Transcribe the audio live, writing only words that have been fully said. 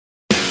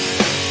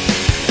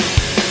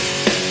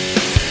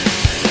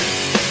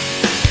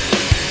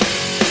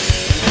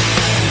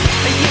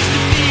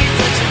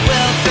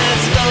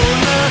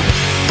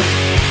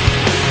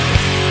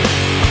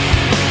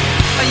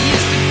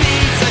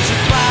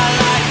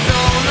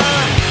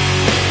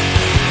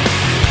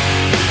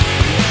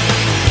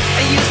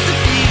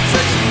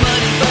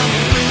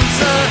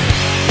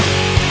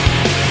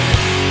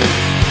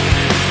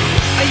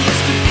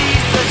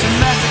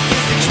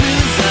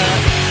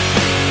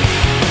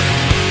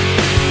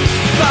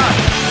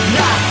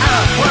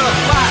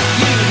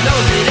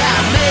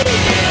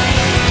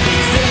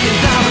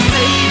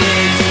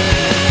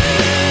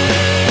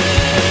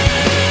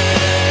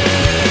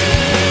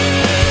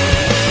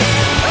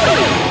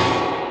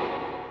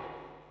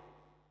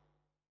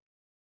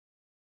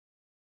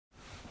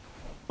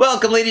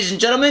Welcome, ladies and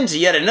gentlemen, to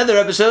yet another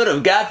episode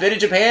of Got Fit in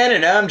Japan,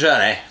 and I'm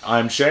Johnny.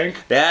 I'm Shank.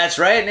 That's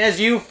right, and as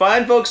you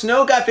fine folks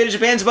know, Got Fit in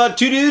Japan's about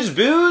two dudes,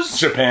 booze,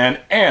 Japan,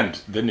 and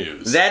the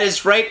news. That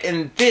is right,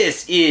 and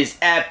this is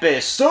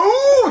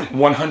episode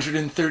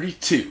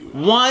 132.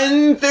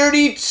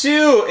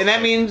 132, and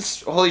that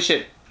means, holy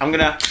shit, I'm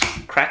gonna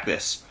crack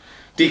this.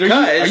 Because...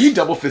 Are you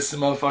double-fisted,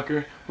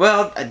 motherfucker?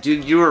 Well,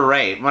 dude, you were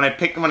right. When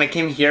I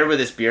came here with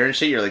this beer and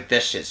shit, you're like,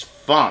 this shit's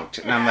funked.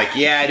 And I'm like,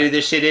 yeah, dude,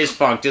 this shit is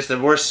funked. Just the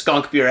worst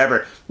skunk beer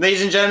ever.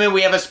 Ladies and gentlemen,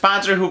 we have a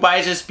sponsor who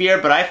buys this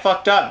beer, but I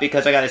fucked up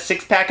because I got a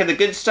 6-pack of the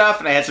good stuff,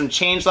 and I had some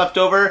change left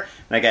over,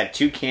 and I got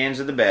 2 cans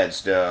of the bad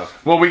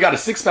stuff. Well, we got a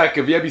 6-pack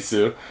of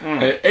Ebisu.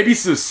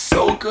 Ebisu is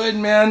so good,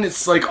 man.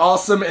 It's, like,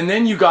 awesome. And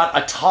then you got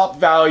a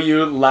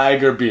top-value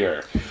lager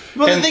beer.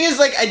 Well, the thing is,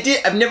 like,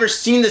 I've never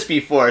seen this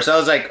before, so I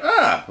was like,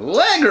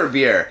 lager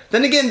beer.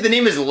 Then again, the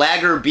name is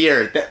lager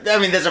beer.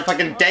 That's a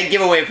fucking dead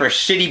giveaway for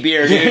shitty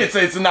beer, dude.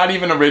 It's not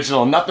even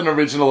original. Nothing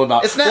original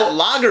about it. It's not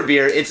lager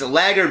beer, it's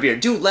lager beer.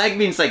 Dude, lag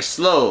means, like,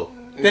 slow.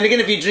 Then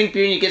again, if you drink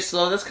beer and you get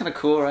slow, that's kind of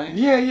cool, right?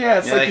 Yeah,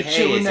 it's like hey,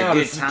 chilling out.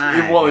 It's a good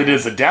time. Well, it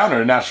is a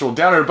downer, a natural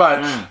downer,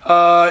 but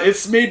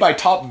it's made by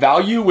Top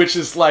Value, which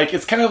is like,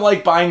 it's kind of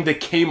like buying the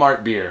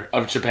Kmart beer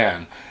of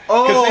Japan.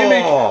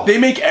 Because they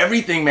make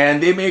everything,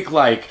 man. They make,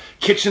 like,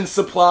 kitchen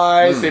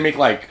supplies, they make,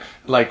 like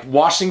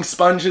washing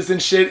sponges and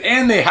shit,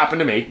 and they happen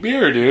to make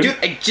beer, dude. Dude,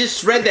 I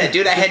just read that,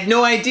 dude. I had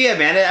no idea,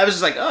 man. I was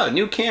just like, oh,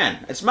 new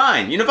can. It's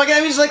mine. You know,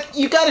 I was like,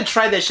 you gotta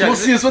try that shit. Well,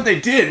 see, what they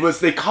did was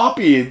they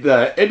copied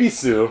the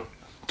Ebisu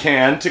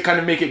can to kind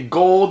of make it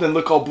gold and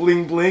look all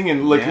bling bling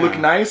and look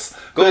nice.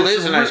 Gold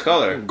is a nice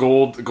color.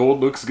 Gold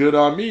looks good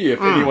on me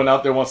if anyone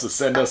out there wants to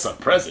send us a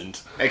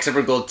present. Except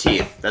for gold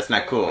teeth. That's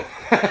not cool.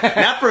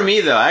 Not for me,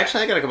 though.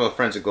 Actually, I got a couple of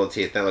friends with gold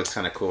teeth. That looks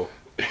kind of cool.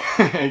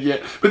 Yeah,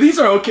 but these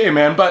are okay,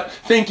 man. But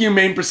thank you,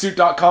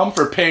 mainpursuit.com,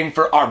 for paying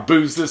for our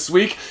booze this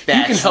week.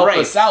 You can help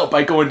us out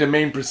by going to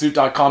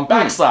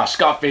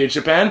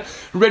mainpursuit.com/GotFitInJapan.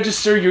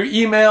 Register your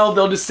email.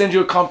 They'll just send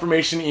you a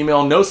confirmation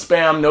email. No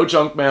spam, no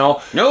junk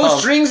mail. No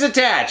strings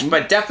attached.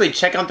 But definitely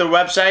check out their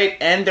website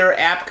and their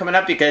app coming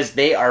up because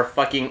they are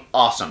fucking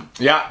awesome.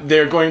 Yeah,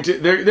 they're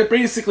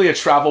basically a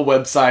travel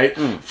website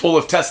full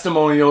of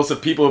testimonials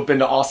of people who've been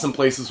to awesome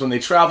places when they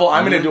travel.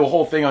 I'm going to do a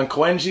whole thing on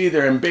Koenji.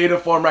 They're in beta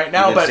form right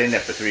now, but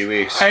for 3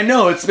 weeks. I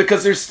know, it's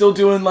because they're still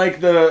doing like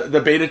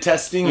the beta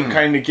testing and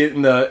kind of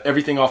getting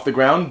everything off the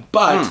ground.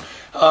 But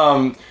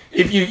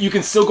if you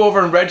can still go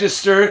over and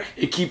register,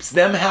 it keeps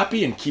them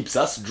happy and keeps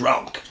us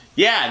drunk.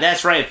 Yeah,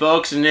 that's right,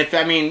 folks. And if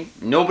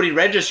nobody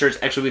registers,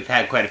 actually we've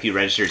had quite a few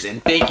registers,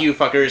 and thank you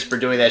fuckers for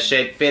doing that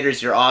shit.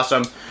 Fitters, you're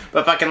awesome.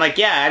 But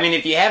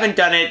if you haven't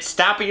done it,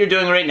 stop what you're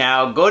doing right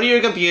now. Go to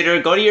your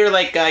computer, go to your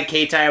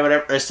K-tie or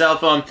whatever, or cell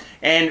phone,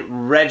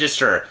 and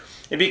register.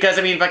 Because,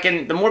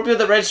 the more people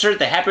that register,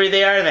 the happier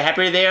they are, the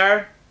happier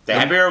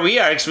we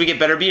are, because we get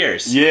better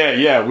beers.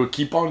 Yeah, we'll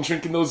keep on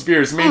drinking those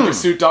beers.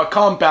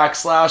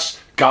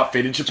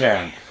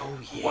 mainpursuit.com/GotFitInJapan. Oh,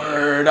 yeah.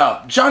 Word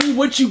up. Johnny,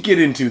 what'd you get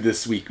into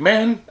this week,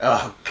 man?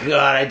 Oh,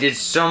 God, I did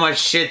so much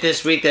shit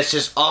this week that's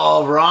just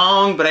all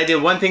wrong, but I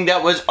did one thing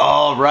that was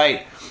all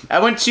right. I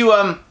went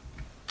to,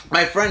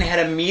 my friend had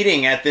a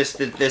meeting at this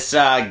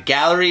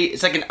gallery.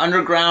 It's like an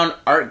underground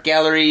art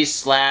gallery /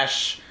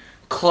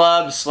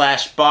 club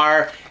 /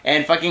 bar,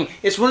 and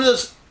it's one of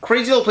those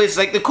crazy little places.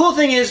 Like, the cool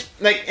thing is,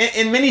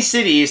 in many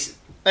cities,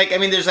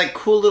 there's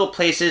cool little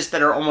places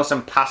that are almost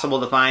impossible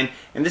to find,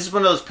 and this is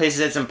one of those places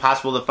that's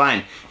impossible to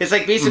find. It's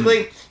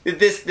basically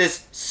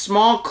this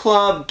small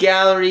club,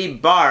 gallery,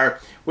 bar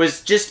was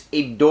just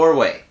a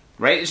doorway,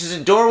 right? It's just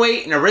a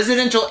doorway in a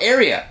residential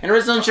area, in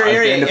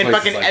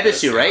fucking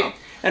Ebisu, right?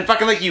 And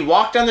you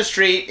walk down the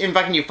street,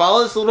 and you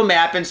follow this little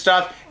map and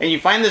stuff, and you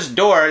find this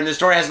door, and this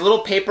door has a little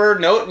paper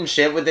note and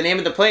shit with the name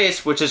of the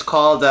place, which is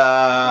called,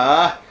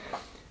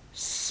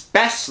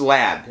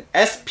 Speslab.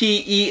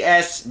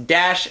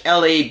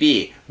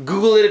 SPES-LAB.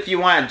 Google it if you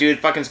want, dude.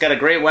 It's got a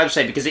great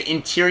website because the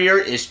interior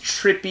is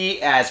trippy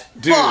as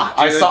fuck, dude.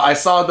 I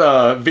saw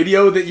the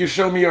video that you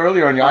showed me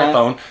earlier on your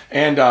iPhone,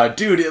 and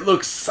dude, it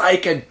looks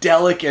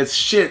psychedelic as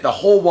shit. The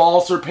whole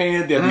walls are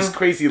painted. They have these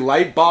crazy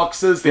light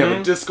boxes. They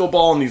have a disco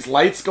ball and these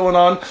lights going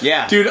on.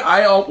 Yeah, dude.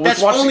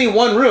 That's only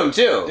one room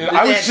too.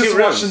 I was just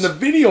watching the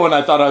video and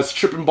I thought I was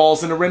tripping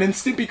balls in a Ren and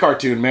Stimpy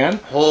cartoon, man.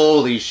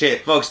 Holy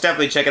shit, folks!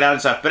 Definitely check it out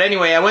and stuff. But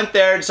anyway, I went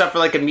there and stuff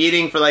for a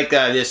meeting for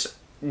this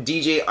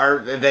DJ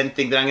art event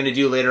thing that I'm gonna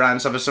do later on,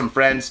 stuff with some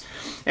friends,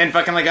 and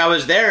I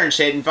was there and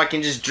shit, and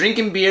just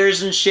drinking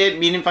beers and shit,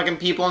 meeting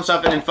people and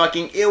stuff, and then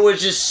it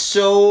was just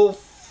so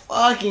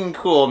fucking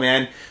cool,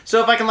 man.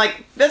 So that's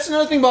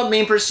another thing about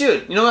Main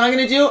Pursuit. You know what I'm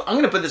gonna do? I'm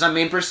gonna put this on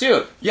Main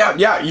Pursuit.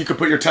 Yeah, you could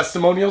put your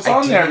testimonials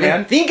on there,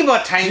 man. Think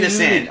about tying this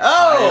in.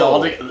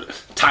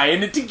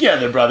 Tying it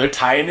together, brother.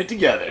 Tying it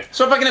together.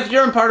 So if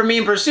you're in part of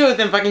Main Pursuit,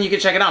 then you can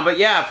check it out. But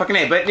yeah, but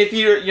if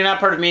you're not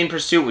part of Main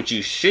Pursuit, which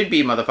you should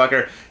be,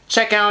 motherfucker,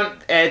 check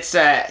out, it's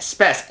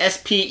Spes,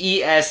 SPES-LAB.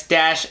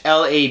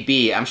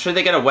 I'm sure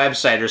they got a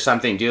website or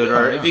something, dude.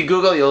 Or if you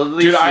Google, you'll at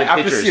least see the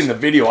after pictures. seeing the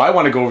video, I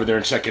want to go over there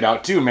and check it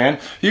out too, man.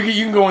 You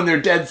can go in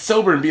there dead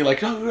sober and be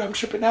like, oh, I'm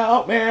tripping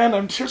out, man.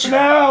 I'm tripping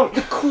out.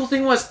 The cool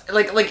thing was,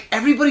 like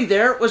everybody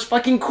there was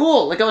fucking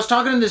cool. Like, I was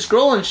talking to this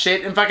girl and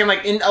shit, and fucking,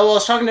 I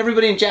was talking to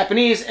everybody in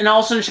Japanese, and all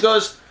of a sudden she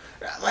goes,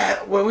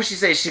 what would she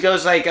say? She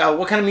goes, like,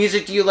 what kind of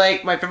music do you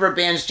like? My favorite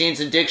band's Jane's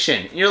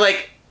Addiction. And you're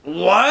like,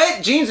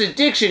 what? Jane's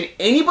Addiction?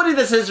 Anybody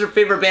that says their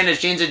favorite band is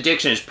Jane's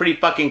Addiction is pretty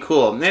fucking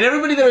cool. And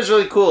everybody there was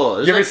really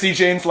cool. You ever see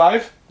Jane's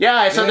live? Yeah,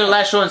 I saw their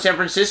last show in San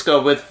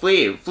Francisco with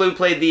Flea. Flea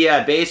played the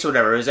bass or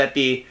whatever. It was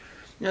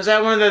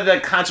at one of the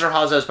concert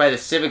halls that was by the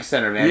Civic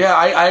Center, man. Yeah,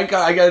 I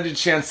got a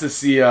chance to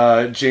see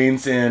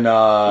Jane's in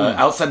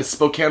outside of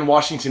Spokane,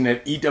 Washington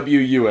at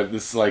EWU at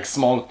this like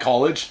small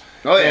college.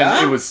 Oh yeah,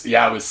 and it was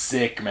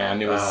sick,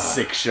 man. It was a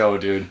sick show,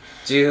 dude.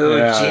 Dude,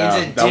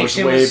 Jane's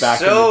Addiction was way back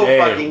so in the day.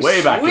 fucking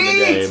way back sweet. in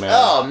the day, man.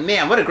 Oh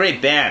man, what a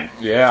great band.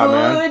 Yeah,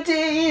 man.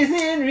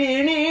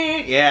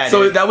 Yeah.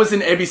 So dude. that was in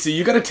ABC.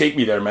 You got to take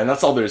me there, man.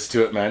 That's all there is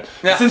to it, man.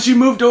 Yeah. Since you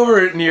moved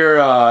over near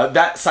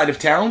that side of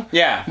town,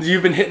 yeah,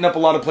 you've been hitting up a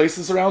lot of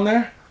places around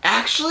there.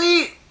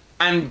 Actually,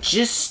 I'm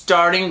just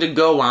starting to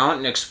go out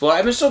and explore.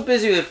 I've been so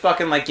busy with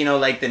fucking like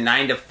the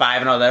 9 to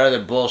 5 and all that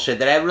other bullshit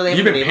that I really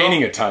haven't You've been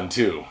painting a ton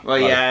too. Well,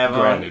 yeah,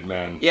 granted,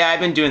 man. Yeah,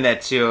 I've been doing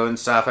that too and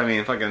stuff. I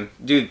mean,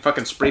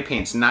 fucking spray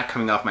paint's not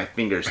coming off my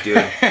fingers, dude.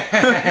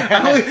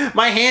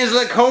 My hands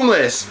look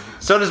homeless.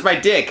 So does my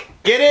dick.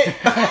 Get it?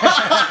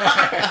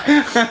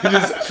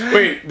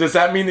 Wait, does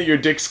that mean that your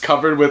dick's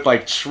covered with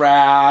like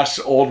trash,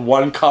 old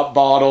 1-cup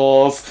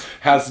bottles,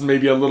 has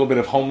maybe a little bit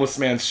of homeless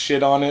man's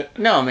shit on it?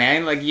 No,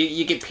 man. Like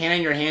you get paint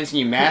on your hands and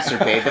you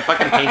masturbate. The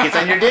fucking paint gets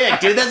on your dick,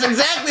 dude. That's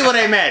exactly what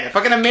I meant.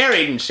 Fucking I'm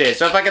married and shit,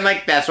 so fucking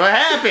like that's what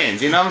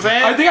happens. You know what I'm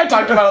saying? I think I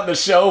talked about it on the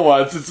show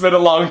once. It's been a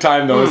long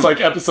time though. It's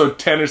like episode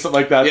 10 or something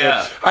like that.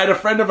 Yeah. I had a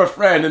friend of a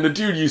friend, and the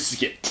dude used to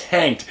get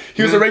tanked.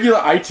 He was a regular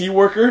IT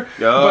worker,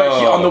 but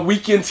on the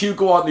weekends he would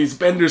go on these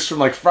benders from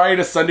like Friday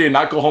to Sunday and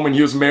not go home, and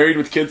he was married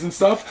with kids and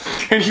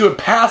stuff, and he would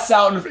pass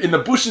out in the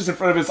bushes in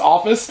front of his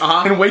office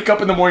and wake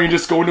up in the morning and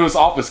just go into his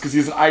office because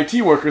he's an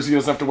IT worker, so he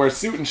doesn't have to wear a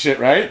suit and shit,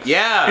 right?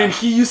 Yeah. And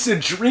he used to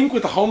drink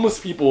with the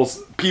homeless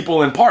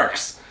people in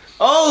parks.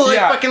 Oh, like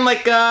Yeah. fucking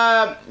like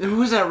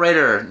who's that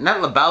writer?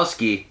 Not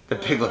Lebowski, the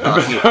Big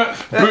Lebowski.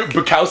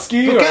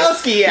 Bukowski?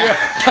 Bukowski, yeah.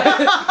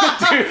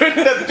 Dude.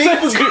 The Big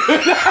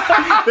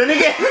Lebowski. Then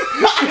again,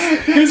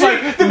 He's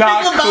like,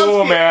 not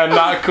cool, man,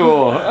 not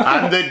cool.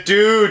 I'm the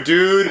dude.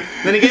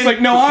 Then again, He's like,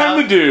 no,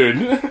 I'm the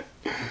dude.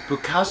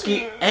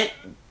 Bukowski and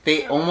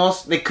they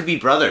could be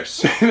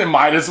brothers. They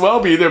might as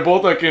well be. They're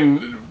both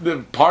fucking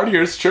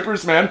partiers,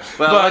 trippers, man.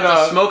 Well, but,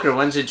 one's a smoker,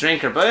 one's a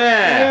drinker, but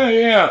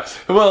yeah.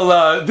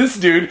 Well, this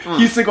dude,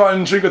 he used to go out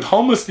and drink with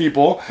homeless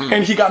people,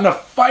 and he got in a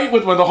fight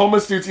with one of the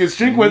homeless dudes he was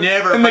drinking with.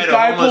 Never and the fight a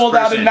guy homeless pulled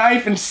out a person.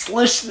 knife and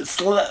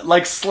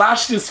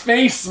slashed his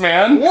face,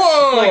 man.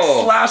 Whoa! Like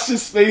slashed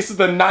his face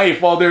with a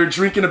knife while they were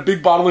drinking a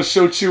big bottle of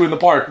shochu in the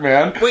park,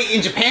 man. Wait,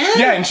 in Japan?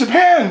 Yeah, in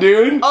Japan,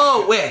 dude.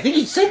 Oh, wait, I think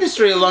you said this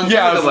story a long time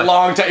Yeah, ago. it was a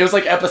long time. It was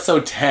like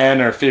episode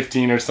 10 or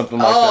 15 or something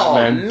like Oh,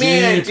 that,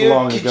 man. Deep dude,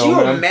 long could ago, you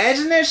man.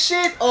 imagine that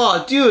shit?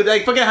 Oh, dude,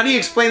 like, fucking, how do you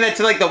explain that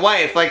to, like, the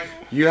wife? Like,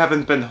 you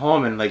haven't been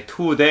home in, like,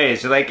 2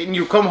 days. You're like, and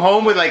you come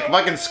home with, like,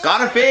 fucking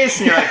Scarface,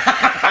 and you're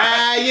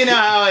like, you know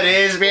how it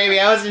is, baby.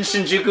 I was in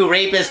Shinjuku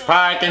Rapist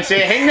Park and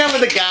shit, hanging out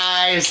with the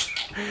guys.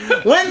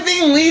 One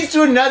thing leads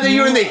to another.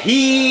 You're in the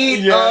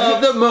heat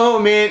of the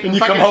moment. And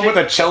you come home with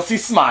a Chelsea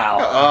smile.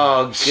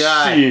 Oh,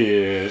 God.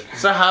 Shit.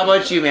 So how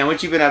about you, man?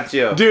 What you been up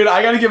to? Dude,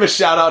 I gotta give a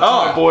shout out to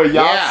my boy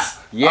Yas.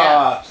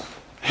 Yeah.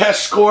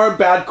 Heshcore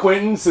Bad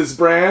Quentin's his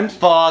brand.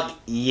 Fuck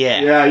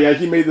yeah. Yeah,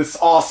 he made this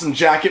awesome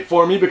jacket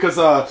for me because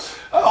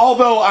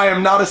although I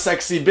am not a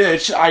sexy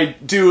bitch, I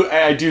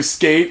do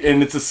skate,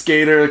 and it's a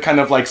skater kind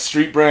of like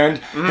street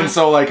brand. And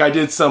so like I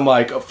did some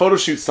like photo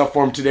shoot stuff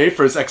for him today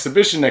for his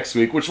exhibition next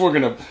week, which we're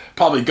gonna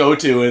probably go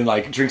to and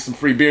like drink some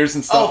free beers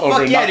and stuff. Oh over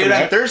fuck in yeah, dude!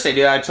 Nakameguro. On Thursday,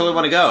 dude, I totally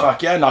want to go.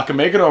 Fuck yeah,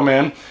 Nakameguro,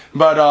 man.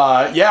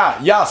 But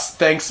yes,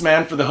 thanks,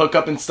 man, for the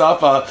hookup and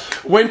stuff.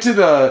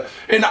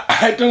 And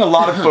I've done a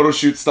lot of photo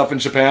shoot stuff in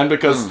Japan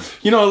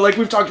because like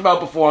we've talked about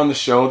before on the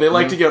show, they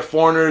like to get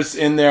foreigners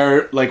in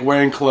there like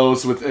wearing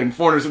clothes and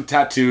foreigners with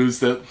tattoos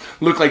that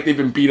look like they've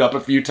been beat up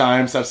a few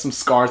times, have some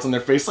scars on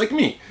their face, like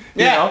me.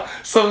 You know,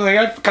 so like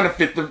I kind of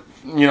fit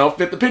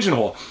the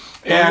pigeonhole,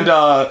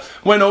 and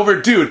went over,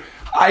 dude.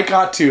 I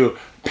got to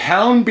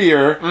pound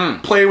beer,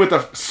 play with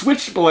a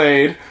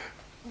switchblade,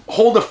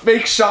 hold a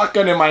fake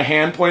shotgun in my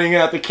hand pointing it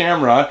at the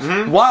camera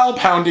while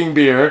pounding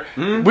beer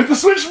with the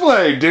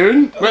switchblade,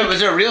 dude. Wait, was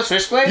there a real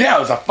switchblade? Yeah, it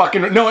was a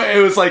fucking... No, it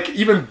was like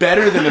even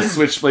better than a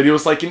switchblade. It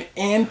was like an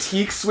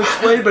antique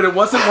switchblade, but it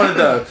wasn't one of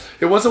the...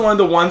 It wasn't one of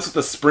the ones with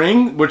the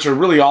spring, which are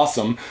really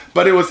awesome.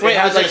 But it was... Wait, it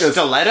had was like it a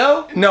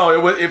stiletto?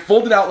 No, it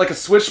folded out like a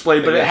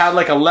switchblade, but it had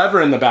like a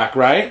lever in the back,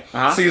 right?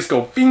 So you just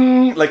go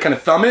bing, like kind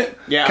of thumb it.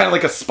 Yeah. Kind of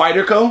like a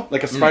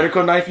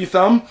Spyderco, knife you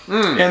thumb.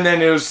 And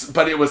then it was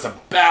a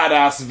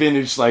badass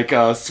vintage like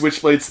like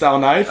switchblade style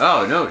knife.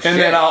 Oh no! Shit. And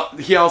then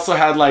he also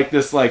had like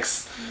this like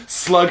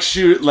slug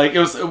shoot, like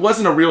it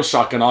wasn't a real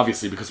shotgun,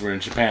 obviously, because we're in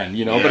Japan,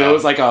 you know. Yeah. But it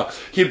was like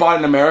he bought it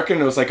in America,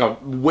 and it was like a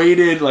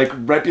weighted like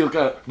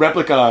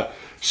replica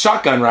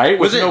shotgun, right?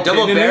 Was it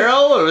double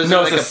barrel or was it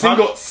like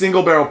a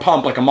single barrel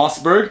pump, like a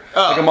Mossberg,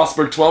 like a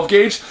Mossberg 12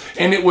 gauge,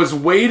 and it was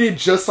weighted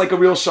just like a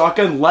real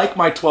shotgun, like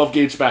my 12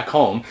 gauge back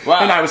home. Wow.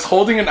 And I was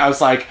holding it, and I was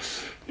like,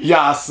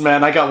 yes,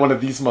 man, I got one of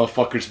these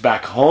motherfuckers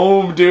back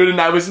home, dude, and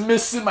I was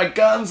missing my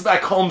guns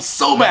back home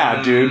so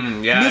bad,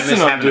 dude. Yeah, missing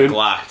I miss having a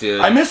Glock,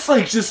 dude. I miss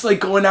like just like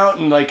going out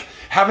and like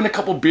having a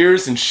couple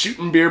beers and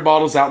shooting beer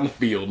bottles out in the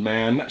field,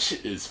 man. That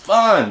shit is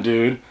fun,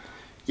 dude.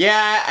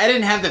 Yeah, I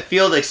didn't have the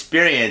field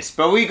experience,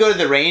 but we go to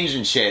the range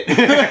and shit.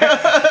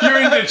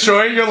 You're in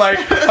Detroit, you're like,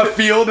 a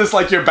field is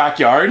like your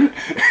backyard.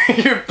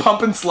 You're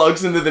pumping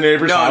slugs into the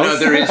neighbor's house. No,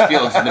 there is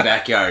fields in the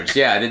backyards.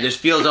 Yeah, there's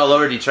fields all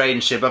over Detroit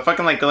and shit, but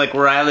fucking like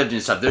where I lived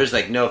and stuff, there's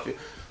like no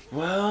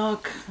well,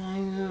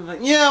 kind of like,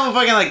 yeah, I'm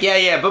fucking like,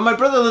 yeah, but my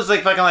brother lives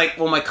like fucking like,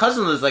 well, my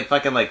cousin lives like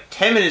fucking like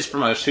 10 minutes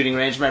from a shooting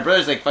range, my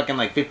brother's like fucking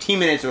like 15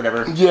 minutes or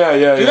whatever.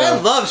 Yeah. Dude, I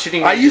love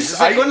shooting ranges. It's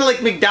like going to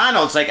like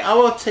McDonald's, like, I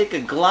will take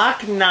a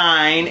Glock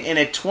 9 and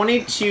a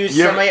 22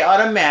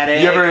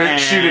 semi-automatic. You ever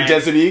shoot a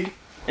Desert Eagle?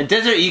 A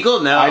Desert Eagle?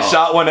 No. I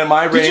shot one at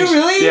my range. Did you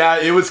really? Yeah,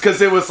 it was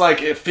because it was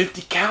like a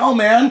 50 cal,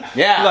 man.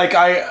 Yeah. Like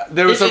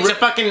it's a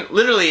fucking,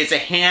 literally, it's a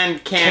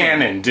hand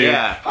cannon. Dude.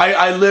 Yeah.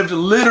 I lived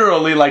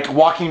literally like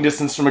walking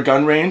distance from a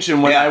gun range,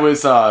 and when I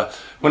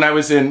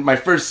was in my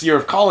first year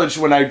of college,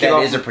 when I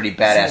that is a pretty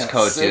badass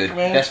coat, sick, dude.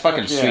 Man? That's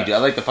fucking sweet, dude. I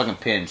like the fucking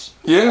pins.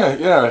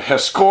 Yeah.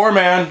 Score,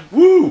 man.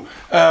 Woo.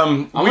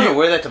 I'm gonna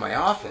wear that to my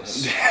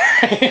office.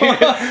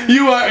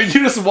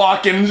 You just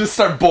walk in and just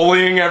start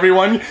bullying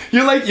everyone.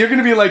 You're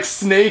gonna be like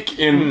Snake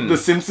in The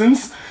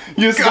Simpsons.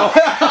 You just go.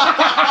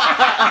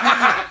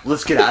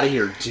 Let's get out of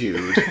here,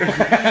 dude.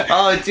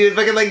 Oh, dude,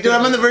 fucking like, dude,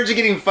 I'm on the verge of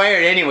getting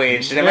fired anyway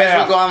and shit. I might as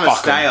well go on with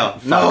style.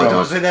 No,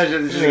 don't say that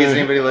just in case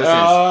anybody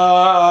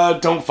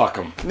listens. Don't fuck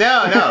them.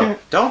 No,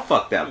 don't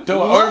fuck them.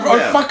 Or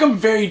fuck them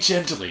very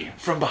gently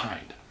from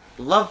behind.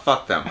 Love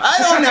fuck them. I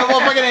don't know.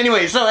 Well, fucking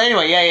anyway. So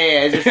anyway,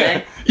 yeah. Is you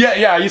saying?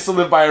 Yeah. I used to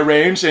live by a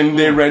range, and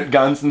they rent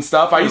guns and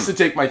stuff. I used to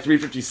take my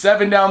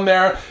 357 down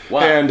there.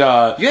 Wow. And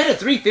you had a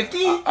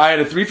 350? I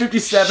had a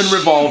 357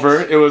 revolver.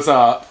 It was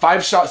a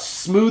 5-shot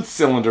smooth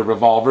cylinder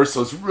revolver,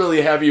 so it's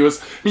really heavy. You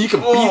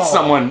could beat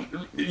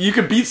someone. You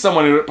could beat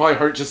someone, and it would probably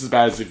hurt just as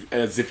bad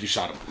as if you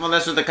shot them. Well,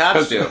 that's what the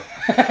cops do.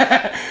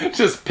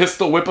 Just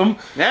pistol whip them.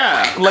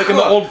 Yeah. Like in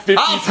the old 50s.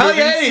 I'll tell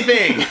you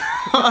anything.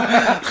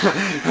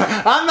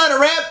 I'm not a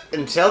rep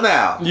until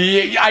now.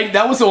 Yeah,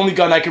 that was the only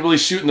gun I could really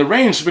shoot in the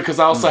range because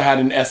I also had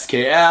an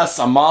SKS,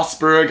 a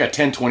Mossberg, a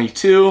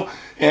 1022,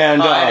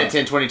 and I had a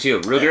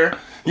 1022 Ruger.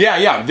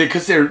 Yeah,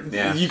 because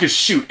you could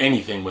shoot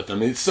anything with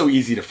them. It's so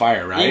easy to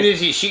fire, right? Even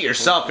if you shoot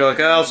yourself, you're like,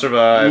 I'll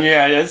survive.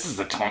 Yeah, this is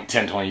a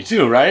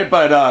 1022, right?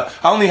 But I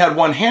only had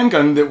one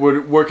handgun that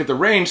would work at the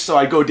range, so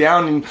I go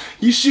down and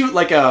you shoot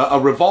like a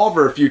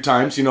revolver a few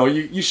times. You know,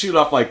 you shoot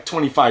off like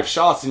 25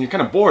 shots and you're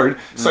kind of bored.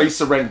 So I used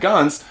to rent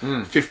guns,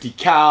 50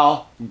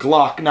 cal,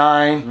 Glock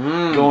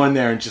 9, go in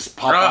there and just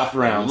pop off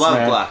rounds. Love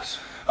man. Glocks.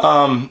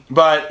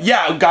 But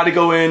yeah, got to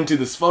go into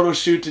this photo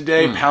shoot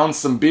today, pound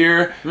some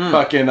beer,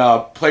 fucking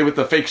play with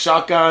the fake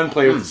shotgun,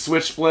 play with the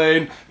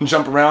switchblade, and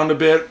jump around a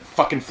bit,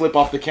 fucking flip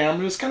off the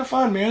camera. It was kind of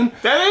fun, man.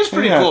 That is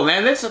pretty cool,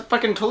 man. That's a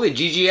fucking totally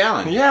GG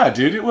Allen. Yeah,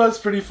 dude, it was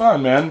pretty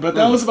fun, man. But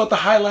that was about the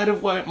highlight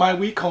of my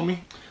week, homie.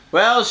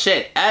 Well,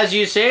 shit. As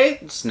you say,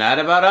 it's not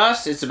about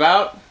us. It's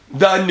about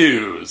the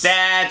news.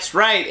 That's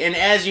right. And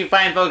as you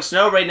fine folks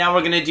know, right now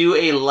we're going to do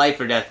a life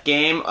or death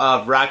game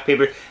of rock,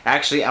 paper.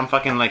 Actually, I'm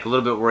fucking like a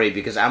little bit worried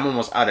because I'm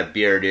almost out of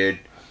beer, dude.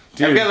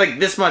 I've got like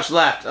this much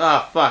left.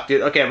 Oh, fuck,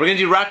 dude. Okay, we're going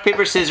to do rock,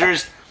 paper,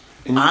 scissors.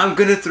 I'm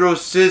going to throw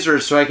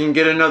scissors so I can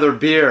get another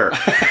beer.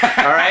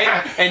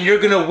 Alright? And you're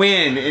going to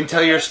win and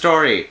tell your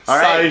story.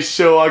 Alright?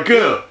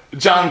 Saisho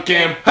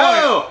Janken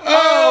Po!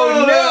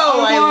 Oh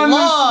no, I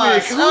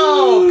lost!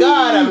 Oh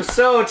god, I'm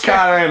so tired.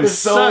 God, I am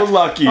so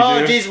lucky, dude.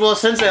 Oh jeez, well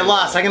since I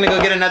lost, I'm gonna go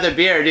get another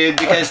beer, dude,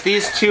 because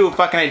these two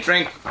fucking I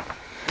drank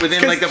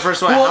within like the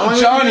first one.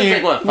 Well,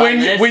 Johnny,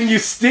 when you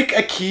stick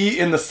a key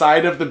in the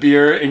side of the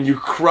beer and you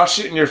crush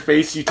it in your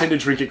face, you tend to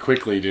drink it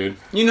quickly, dude.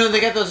 You know they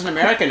got those in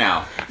America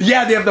now.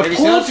 Yeah, they have the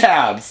pull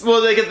tabs.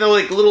 Well, they get the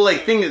like little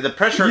like thing, the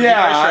pressure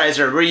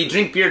depressurizer, where you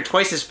drink beer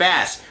twice as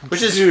fast,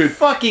 which is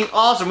fucking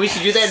awesome. We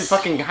should do that in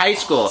fucking high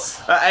school.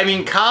 I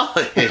mean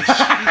college.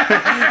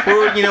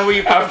 where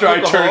you after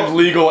I turned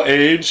legal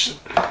age.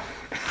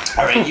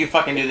 All right, you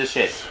fucking do this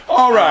shit.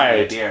 All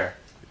right, beer.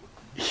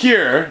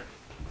 Here.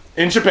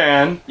 In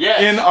Japan,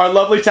 in our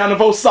lovely town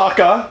of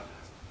Osaka.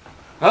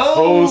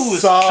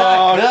 Osaka.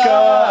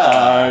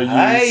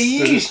 I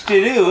used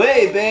to do,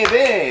 hey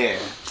baby.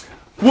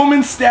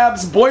 Woman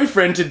stabs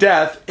boyfriend to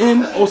death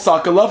in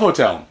Osaka love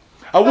hotel.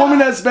 A woman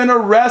has been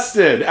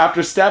arrested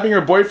after stabbing her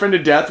boyfriend to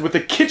death with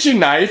a kitchen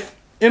knife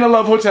in a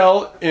love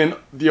hotel in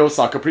the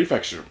Osaka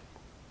prefecture.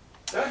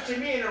 Don't you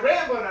mean a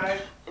Rambo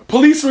knife?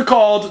 Police were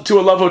called to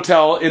a love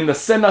hotel in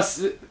Sena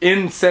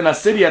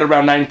City at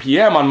around 9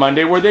 p.m. on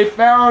Monday, where they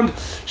found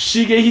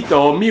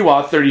Shigehito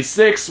Miwa,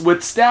 36,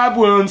 with stab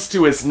wounds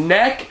to his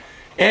neck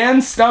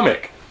and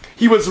stomach.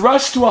 He was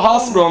rushed to a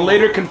hospital and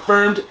later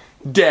confirmed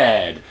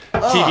dead,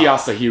 TV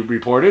Asahi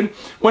reported.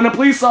 When a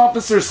police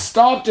officer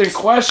stopped and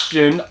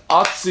questioned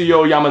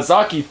Atsuyo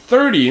Yamazaki,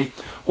 30,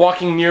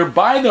 walking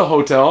nearby the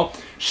hotel,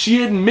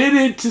 she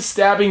admitted to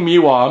stabbing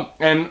Miwa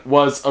and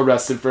was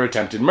arrested for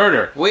attempted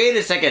murder. Wait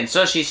a second.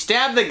 So she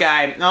stabbed the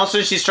guy, and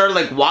also she started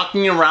like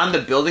walking around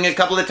the building a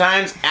couple of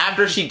times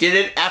after she did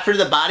it, after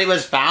the body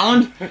was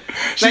found?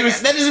 That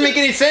doesn't make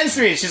any sense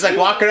to me. She's like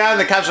walking around,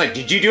 and the cop's like,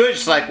 "Did you do it?"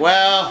 She's like,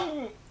 "Well,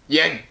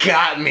 you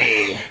got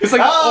me." It's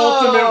like the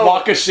ultimate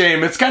walk of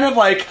shame. It's kind of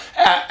like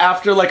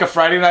after like a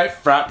Friday night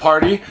frat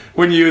party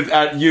when you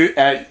at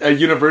a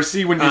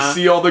university when you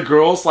see all the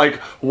girls like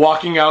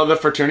walking out of the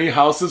fraternity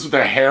houses with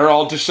their hair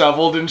all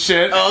disheveled and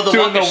shit,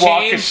 doing the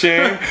walk of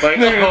shame. Like,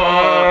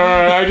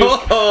 I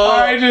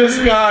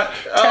just got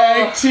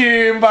tag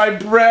teamed by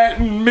Brett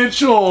and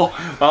Mitchell.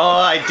 Oh,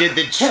 I did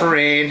the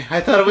train.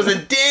 I thought it was a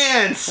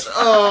dance.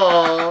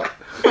 Oh,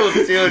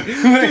 dude.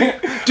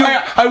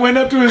 I went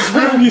up to his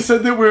room. He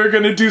said that we were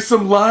going to do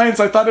some lines.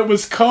 I thought it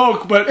was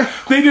coke, but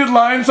they did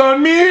lines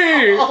on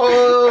me.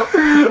 I'm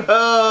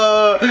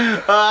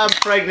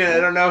pregnant. I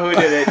don't know who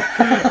did it.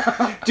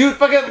 Dude,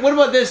 fucking, what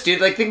about this,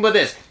 dude? Like, think about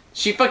this.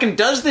 She fucking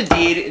does the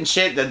deed and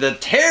shit, the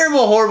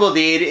terrible, horrible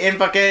deed in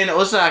fucking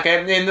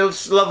Osaka, in the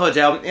love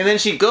hotel, and then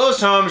she goes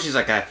home, she's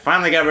like, I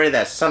finally got rid of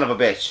that son of a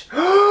bitch.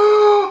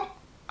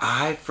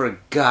 I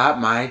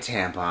forgot my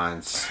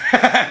tampons.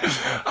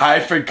 I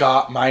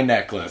forgot my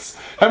necklace.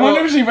 I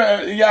wonder if she...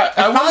 Yeah,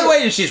 probably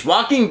why she's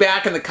walking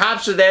back and the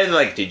cops are there, they're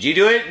like, did you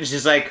do it? And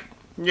she's like,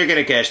 you're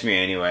gonna catch me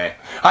anyway.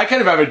 I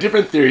kind of have a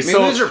different theory. I mean,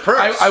 lose her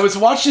purse. I was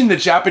watching the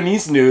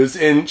Japanese news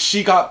and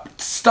she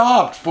got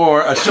stopped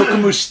for a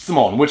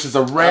shokumu which is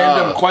a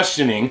random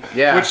questioning.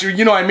 Yeah. Which,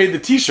 you know, I made the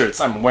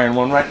t-shirts. I'm wearing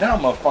one right now,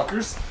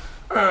 motherfuckers.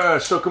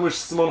 Shokumu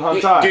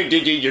Hantai.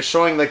 Dude, you're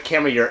showing the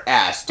camera your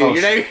ass, dude.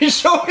 You're not even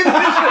showing the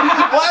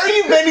Why are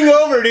you bending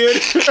over,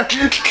 dude?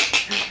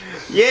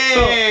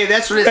 Yay,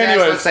 that's what his ass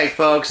looks like,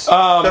 folks.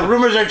 The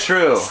rumors are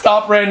true.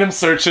 Stop random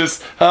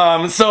searches.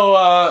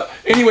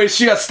 Anyway,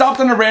 she got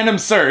stopped on a random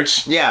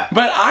search. Yeah.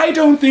 But I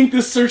don't think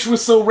this search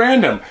was so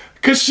random.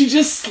 Because she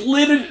just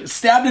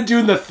stabbed a dude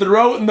in the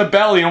throat and the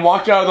belly and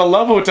walked out of the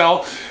love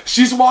hotel.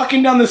 She's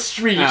walking down the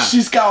street.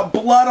 She's got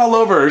blood all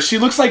over her. She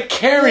looks like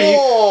Carrie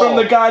from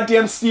the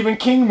goddamn Stephen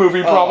King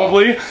movie,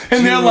 probably.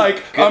 And they're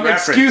like,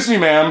 excuse me,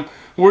 ma'am.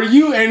 Were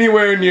you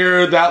anywhere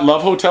near that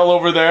love hotel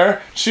over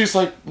there? She's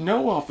like,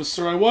 no,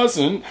 officer, I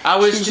wasn't. I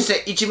was just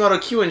at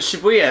Ichimoto Q in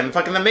Shibuya and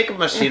fucking the makeup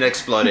machine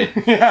exploded.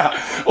 Yeah.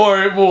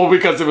 Or, well,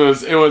 because it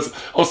was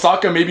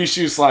Osaka, maybe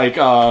she's like,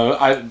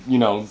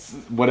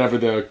 whatever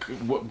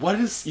what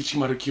is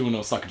Ichimoto Q in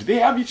Osaka? Do they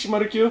have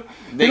Ichimoto Q?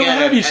 They don't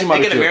have Ichimoto Q. They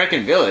get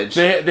American Village.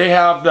 They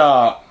have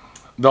the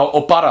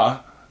Opara.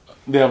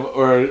 They have,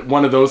 or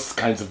one of those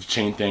kinds of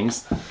chain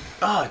things.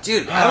 Oh,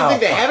 dude, I don't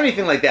think they have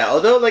anything like that.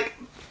 Although, like...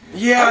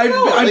 Yeah,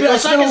 I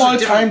spent a long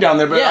time down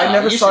there, but I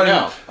never saw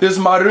it. There's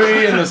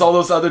Marui and there's all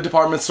those other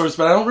department stores,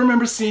 but I don't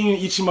remember seeing an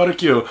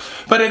Ichimoto-Q.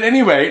 But at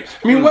any rate,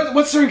 I mean,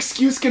 what's her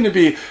excuse going to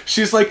be?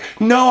 She's like,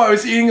 no, I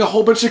was eating a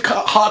whole bunch of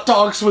hot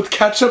dogs with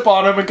ketchup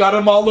on them and got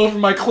them all over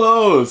my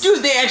clothes.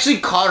 Dude, they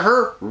actually caught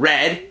her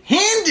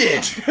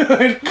red-handed.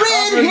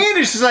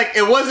 Red-handed. She's like,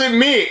 it wasn't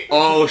me.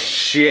 Oh,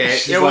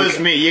 shit. It was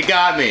me. You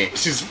got me.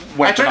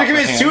 I tried to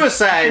commit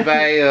suicide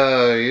by,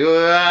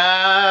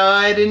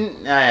 I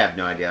have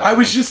no idea. I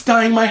was just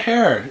dyeing my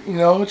hair, you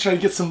know, trying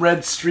to get some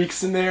red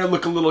streaks in there,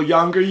 look a little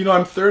younger. You know,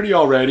 I'm 30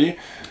 already.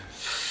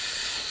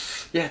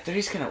 Yeah,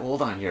 30's kind of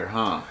old on here,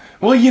 huh?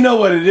 Well, you know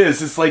what it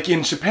is. It's like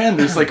in Japan,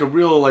 there's like a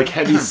real like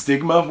heavy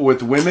stigma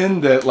with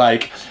women that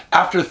like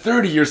after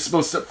 30,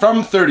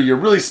 from 30, you're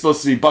really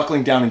supposed to be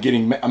buckling down and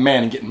getting a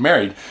man and getting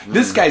married.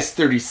 This guy's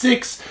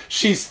 36,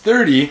 she's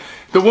 30.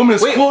 The woman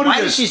is quoted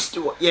as... she's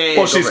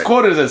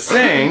quoted as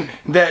saying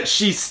that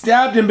she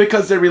stabbed him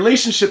because their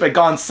relationship had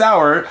gone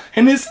sour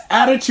and his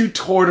attitude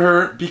toward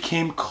her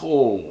became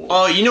cold.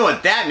 Oh, you know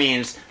what that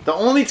means? The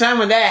only time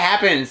when that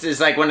happens is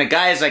like when a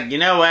guy is like, you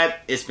know what?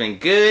 It's been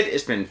good,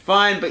 it's been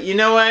fun, but you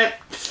know what?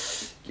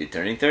 You're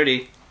turning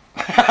 30.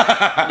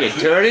 You're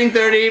turning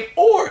 30.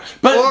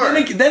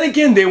 Then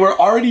again, they were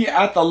already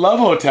at the love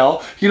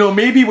hotel. You know,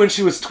 maybe when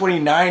she was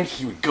 29,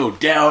 he would go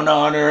down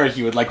on her.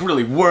 He would like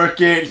really work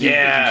it. He'd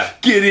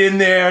get in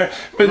there.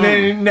 But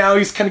then now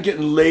he's kind of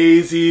getting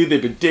lazy. They've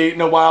been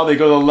dating a while. They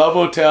go to the love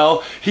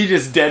hotel. He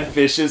just dead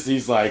fishes.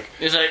 He's like,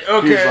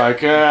 okay. He's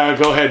like,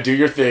 go ahead, do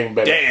your thing,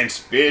 baby.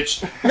 Dance,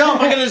 bitch. No,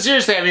 fucking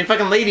seriously. I mean,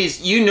 fucking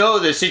ladies, you know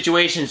the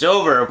situation's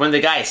over when the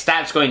guy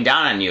stops going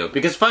down on you.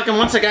 Because fucking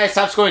once the guy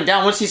stops going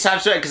down, once he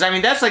stops, because I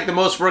mean, that's like the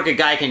most work a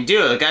guy can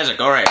do. The guy's like,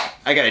 all right,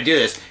 I gotta do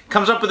this.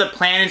 Comes up with a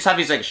plan and stuff.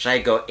 He's like, should I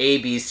go A,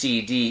 B,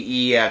 C, D,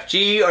 E, F,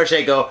 G, or should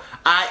I go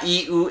A, I,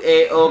 U,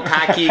 E, O,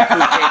 Kaki, Kuke, Ko?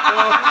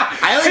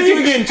 I only do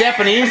it in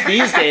Japanese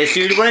these days,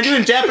 dude. When I do it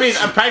in Japanese,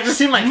 I'm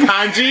practicing my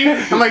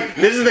kanji. I'm like,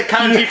 this is the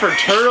kanji for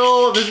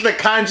turtle. This is the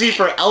kanji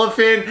for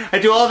elephant. I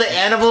do all the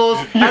animals.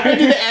 After I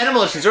do the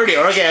animals, she's already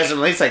orgasmed at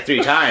least like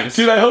 3 times.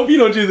 Dude, I hope you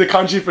don't do the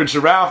kanji for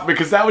giraffe,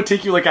 because that would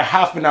take you like a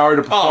half an hour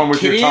to perform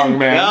with your tongue,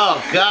 man.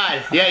 Oh,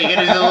 God. Yeah, you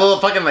gotta do the little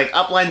fucking like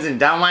uplines and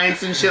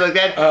downlines and shit like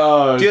that.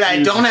 Oh, dude, Jesus.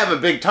 I don't have a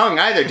big tongue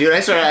either, dude.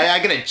 I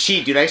gotta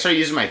cheat, dude. I started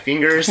using my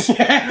fingers. You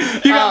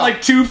got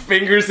like 2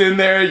 fingers in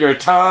there, your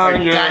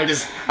tongue. God,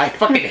 I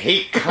fucking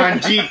hate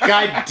kanji.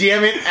 God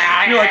damn it.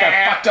 You're like,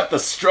 I fucked up the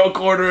stroke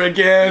order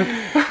again.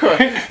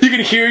 You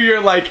can hear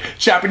your like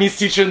Japanese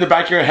teacher in the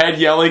back of your head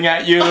yelling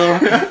at you.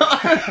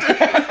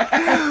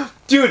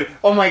 Dude,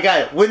 oh my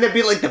God, wouldn't that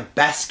be like the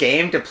best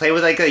game to play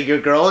with like your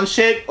girl and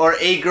shit? Or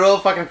a girl,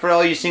 fucking for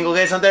all you single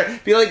guys out there?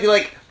 Be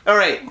like,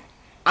 alright,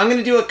 I'm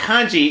gonna do a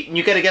kanji, and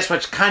you gotta guess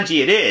which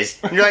kanji it is.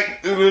 And you're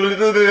like,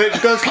 she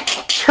goes,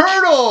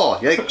 turtle!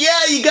 You're like,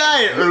 yeah, you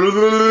got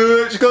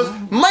it! She goes,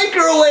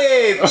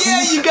 microwave!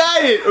 Yeah, you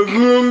got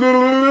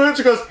it!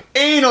 She goes,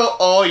 anal!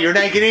 Oh, you're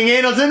not getting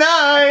anal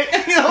tonight!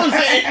 You know what I'm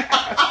saying?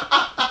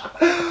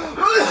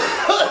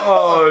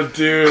 Oh,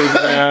 dude,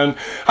 man.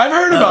 I've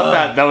heard about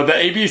that, though. The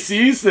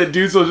ABCs, that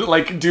dudes will,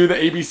 like, do the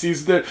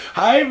ABCs.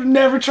 I've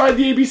never tried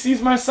the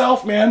ABCs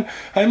myself, man.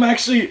 I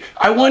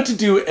want to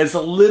do as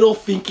little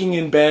thinking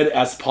in bed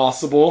as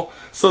possible.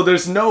 So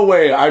there's no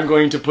way I'm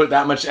going to put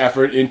that much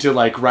effort into,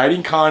 like,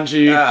 writing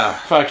kanji, yeah.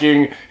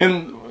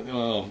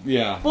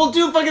 Well,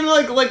 dude, fucking,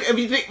 like, if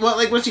you think, well,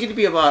 like, once you get to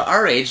be about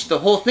our age, the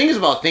whole thing is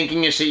about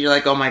thinking and shit. You're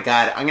like, oh my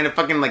God, I'm gonna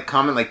fucking, like,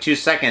 comment, like, 2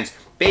 seconds.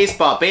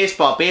 Baseball,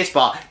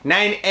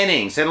 9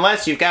 innings.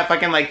 Unless you've got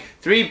fucking like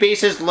 3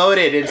 bases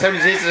loaded and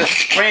somebody says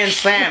a grand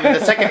slam in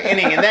the second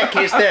inning. In that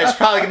case there, it's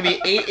probably going to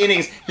be 8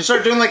 innings. You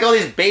start doing like all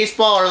these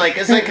baseball or like,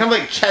 it's like kind of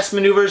like chess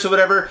maneuvers or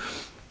whatever.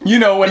 You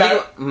know, when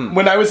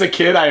I was a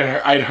kid,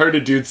 I'd heard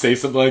a dude say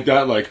something like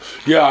that, like,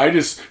 yeah, I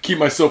just keep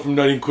myself from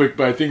nutting quick,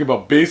 but I think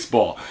about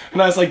baseball.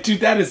 And I was like,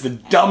 dude, that is the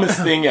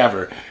dumbest thing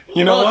ever.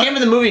 You know what? It came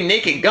in the movie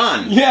Naked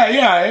Gun.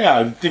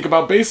 Yeah. Think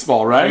about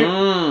baseball,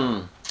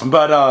 right?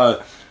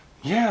 But,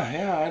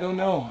 yeah, I don't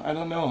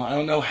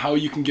know how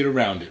you can get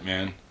around it,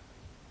 man.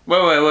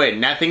 Wait.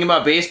 Not thinking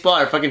about baseball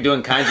or fucking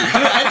doing kanji?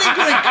 Dude, I think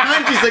doing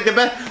kanji is like the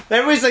best.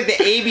 Everybody's like the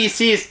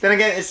ABCs. Then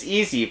again, it's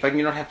easy. Fucking,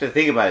 you don't have to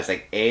think about it. It's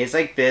like A is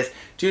like this.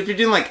 Dude, if you're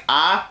doing like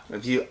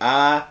actually,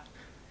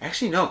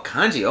 no,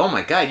 kanji. Oh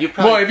my God, you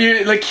probably. Well, if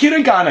you like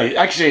hiragana,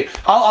 actually,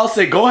 I'll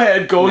say go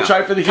ahead,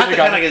 try for the hiragana.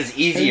 Katakana is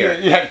easier.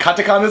 Yeah,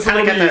 katakana is a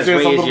little bit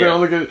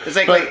easier. It's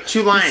like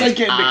 2 lines. It's like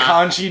getting the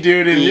kanji,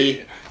 dude,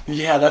 and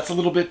yeah, that's a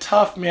little bit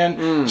tough,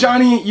 man.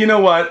 Johnny, you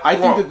know what? I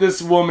think that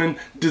this woman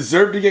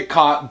deserved to get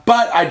caught,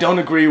 but I don't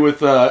agree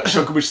with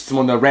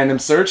Shokubushi, the random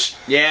search.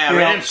 Yeah,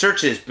 random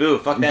searches. Boo,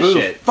 fuck that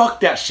shit. Fuck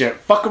that shit.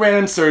 Fuck a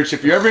random search.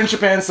 If you're ever in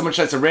Japan, someone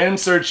tries to random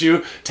search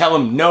you, tell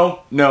them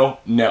no. You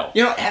know,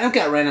 Adam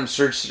got random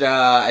searched,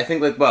 I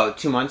think, like,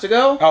 2 months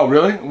ago? Oh,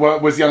 really?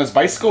 Was he on his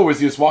bicycle or was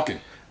he just walking?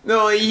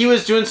 No, he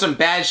was doing some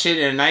bad shit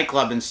in a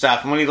nightclub and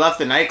stuff. And when he left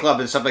the nightclub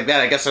and stuff like that,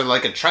 I guess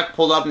like a truck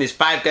pulled up and these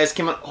 5 guys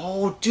came out.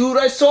 Oh, dude,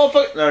 I saw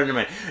no, never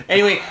mind.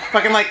 Anyway,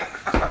 fucking like,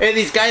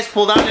 these guys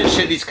pulled out and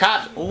shit. These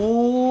cops.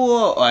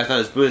 Oh, I thought it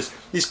was booze.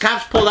 These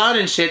cops pulled out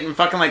and shit and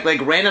fucking like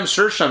random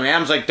searched them. And I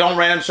was like, don't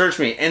random search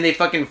me. And they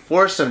fucking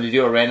forced them to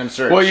do a random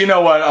search. Well, you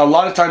know what? A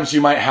lot of times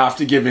you might have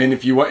to give in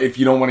if you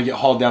don't want to get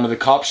hauled down to the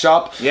cop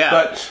shop. Yeah.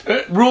 But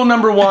rule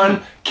number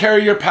 1,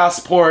 carry your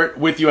passport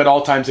with you at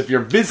all times if you're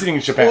visiting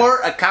Japan.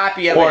 Or a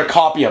copy of it. Or a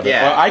copy of it.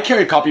 Yeah. Well, I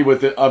carry a copy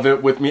of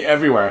it with me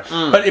everywhere.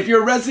 But if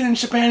you're a resident in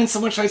Japan and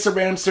someone tries to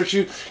random search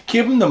you,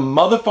 give them the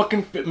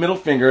motherfucking middle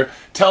finger.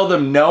 Tell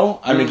them,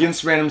 no, I'm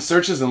against random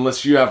searches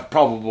unless you have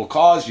probable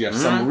cause, you have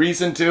some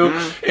reason to.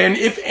 And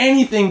if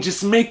anything,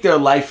 just make their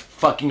life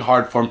fucking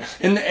hard for them.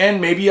 In the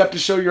end, maybe you have to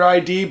show your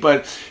ID,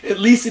 but at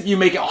least if you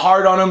make it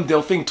hard on them,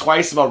 they'll think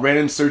twice about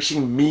random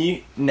searching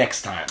me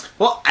next time.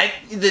 Well,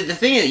 the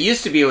thing that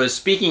used to be was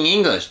speaking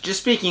English.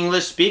 Just speak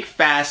English, speak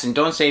fast, and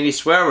don't say any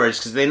swear words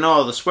because they know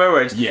all the swear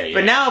words. Yeah.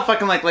 But now,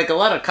 fucking like a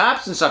lot of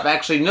cops and stuff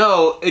actually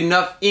know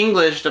enough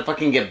English to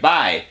fucking get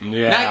by.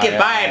 Yeah, not get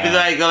by, but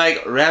they're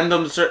like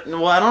random certain.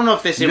 Well, I don't know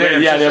if they say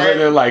random. Yeah,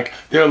 they're like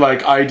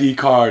ID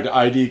card,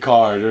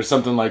 or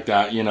something like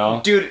that. You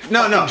know, dude.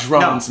 No,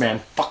 drones, man,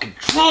 fucking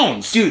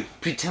drones, dude.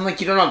 Pretend like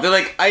you don't know. They're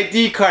like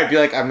ID card. Be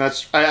like, I'm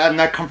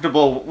not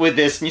comfortable with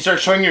this, and you start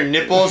showing your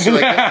nipples. You're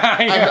like,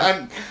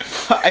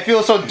 I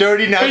feel so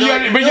dirty now. But you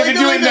have to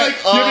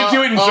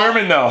do it in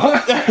German though.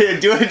 Yeah,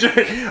 do it in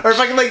German. Or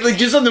fucking like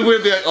do something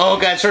weird. Be like, oh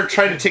god, start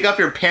trying to take off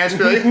your pants.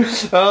 Be like,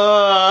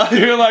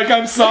 You're like,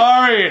 I'm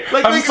sorry.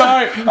 I'm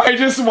sorry. I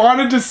just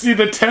wanted to see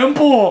the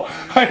temple.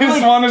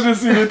 Just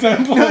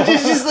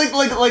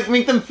like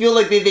make them feel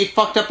like they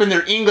fucked up in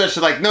their English.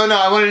 They're like, no,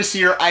 I wanted to see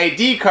your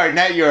ID card,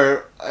 not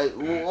your. I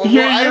don't even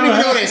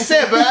know what I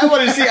said, but I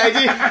want to see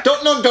ID.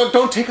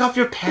 Don't take off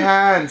your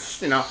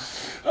pants. You know.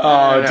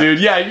 Oh, dude,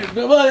 yeah.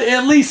 Well,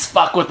 at least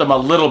fuck with them a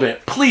little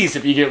bit, please.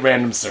 If you get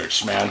random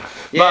search, man.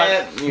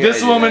 Yeah, but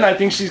this woman, I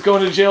think she's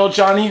going to jail.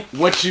 Johnny,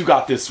 what you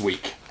got this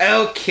week?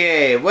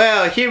 Okay,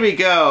 well, here we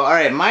go.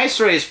 Alright, my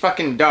story is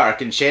fucking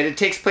dark and shit. It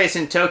takes place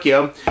in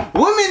Tokyo.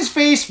 Woman's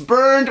face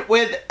burned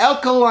with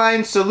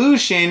alkaline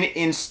solution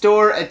in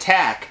store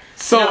attack.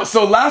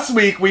 So last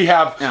week we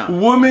have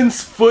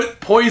woman's foot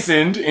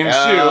poisoned in shoe.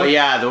 Oh,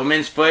 yeah, the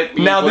woman's foot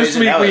being Now this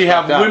poisoned. week we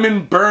have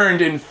women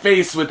burned in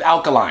face with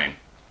alkaline.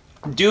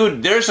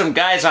 Dude, there's some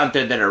guys out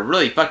there that are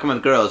really fucking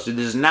with girls. Dude,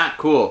 this is not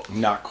cool.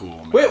 Not cool,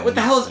 man. Wait, what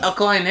the hell is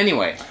alkaline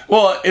anyway?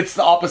 Well, it's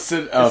the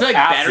opposite of It's like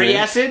acid. battery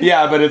acid?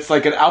 Yeah, but it's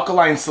like an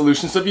alkaline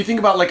solution. So if you think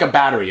about like a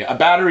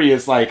battery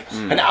is like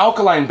an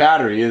alkaline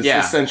battery is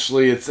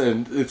essentially it's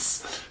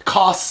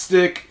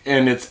caustic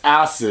and it's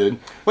acid.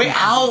 Wait,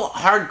 how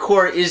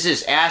hardcore is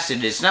this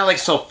acid? It's not like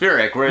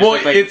sulfuric, where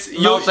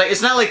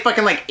it's not like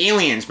fucking like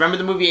Aliens. Remember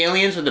the movie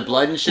Aliens with the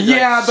blood and shit?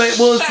 Yeah, but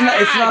it's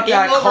not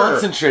that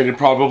concentrated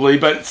probably,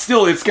 but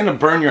still it's gonna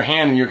burn your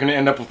hand and you're gonna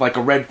end up with like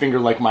a red finger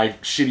like my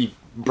shitty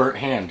burnt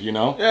hand, you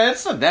know? Yeah,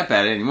 it's not that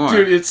bad anymore.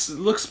 Dude, it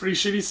looks pretty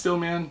shitty still,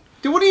 man.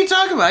 Dude, what are you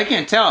talking about? I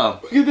can't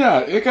tell. Look at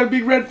that. It got a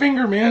big red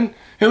finger, man.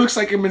 It looks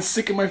like I've been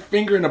sticking my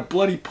finger in a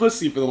bloody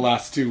pussy for the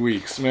last 2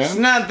 weeks, man. It's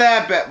not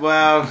that bad.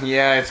 Well,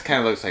 yeah, it kind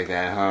of looks like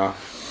that, huh?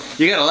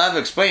 You got a lot of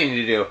explaining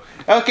to do.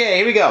 Okay,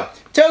 here we go.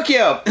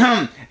 Tokyo.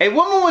 A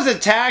woman was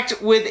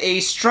attacked with a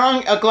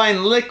strong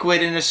alkaline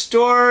liquid in a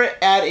store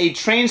at a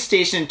train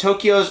station in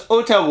Tokyo's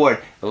Ota Ward.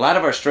 A lot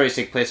of our stories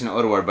take place in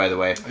Ota Ward, by the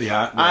way.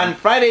 Yeah. On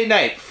Friday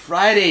night.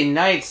 Friday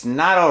night's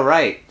not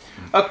alright.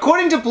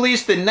 According to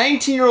police, the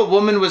 19-year-old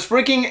woman was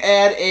working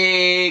at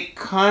a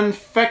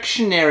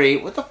confectionery.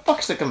 What the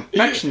fuck's a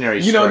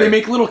confectionery store? You know, they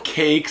make little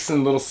cakes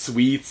and little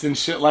sweets and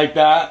shit like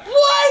that.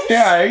 What?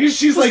 Yeah,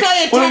 she's this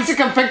guy attacked a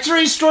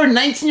confectionery store,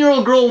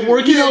 19-year-old girl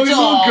working at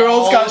little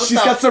girl's she's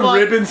got some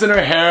ribbons in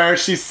her hair.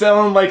 She's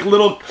selling like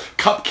little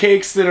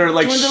cupcakes that are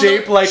like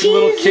shaped like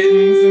little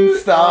kittens and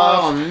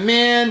stuff. Oh,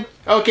 man.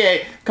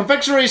 Okay,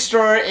 confectionery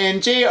store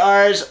in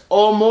JR's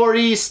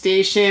Omori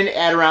station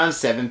at around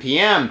 7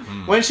 p.m.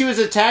 When she was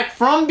attacked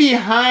from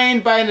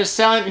behind by an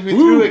assailant who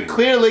threw a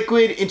clear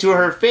liquid into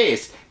her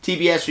face,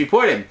 TBS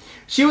reported.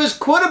 She was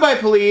quoted by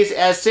police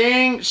as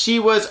saying she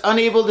was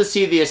unable to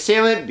see the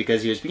assailant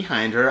because he was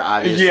behind her,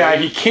 obviously. Yeah,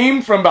 he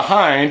came from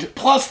behind,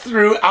 plus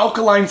threw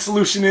alkaline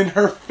solution in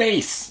her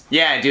face.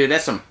 Yeah, dude,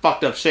 that's some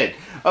fucked up shit.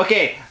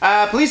 Okay,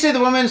 police say the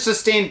woman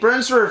sustained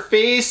burns to her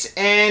face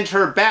and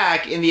her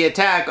back in the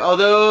attack,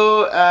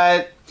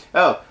 although,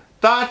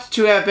 thought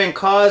to have been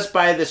caused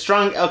by the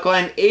strong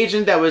alkaline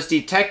agent that was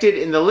detected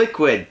in the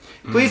liquid.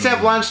 Police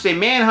have launched a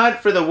manhunt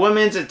for the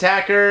woman's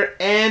attacker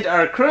and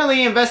are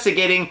currently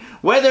investigating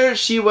whether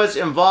she was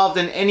involved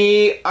in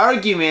any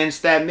arguments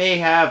that may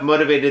have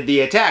motivated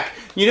the attack.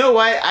 You know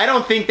what? I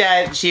don't think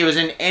that she was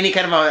in any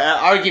kind of an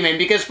argument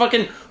because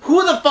fucking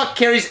who the fuck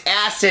carries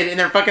acid in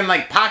their fucking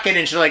like pocket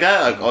and shit like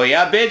that? Like, oh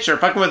yeah, bitch, you're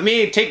fucking with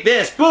me. Take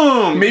this,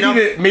 boom.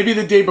 Maybe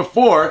the day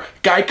before,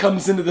 guy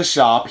comes into the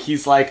shop.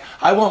 He's like,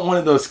 I want one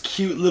of those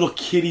cute little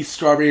kitty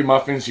strawberry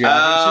muffins you have.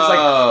 And she's like,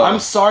 I'm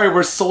sorry,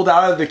 we're sold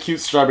out of the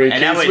cute strawberry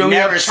kitties. We only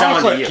have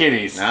chocolate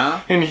kitties.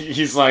 No? And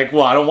he's like,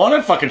 well, I don't want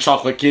a fucking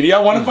chocolate kitty. I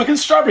want a fucking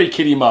strawberry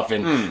kitty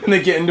muffin. And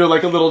they get into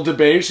like a little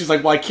debate. She's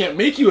like, well, I can't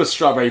make you a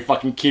strawberry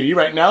fucking kitty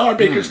right now. Our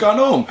baker's gone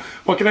home.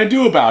 What can I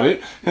do about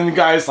it? And the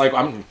guy's like,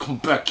 I'm going to come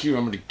back here.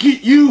 I'm going to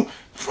get you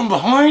from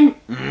behind.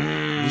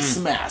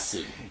 Smash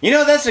it. You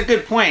know, that's a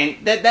good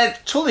point.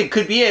 That totally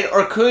could be it.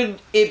 Or could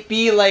it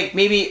be like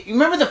maybe... You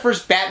remember the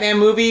first Batman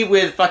movie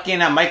with fucking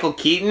Michael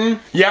Keaton?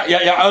 Yeah.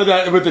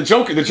 Oh, with the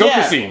Joker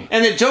scene.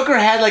 And the Joker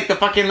had like the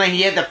fucking... Like,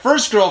 he had the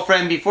first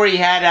girlfriend before he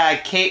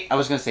had Kate... I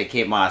was going to say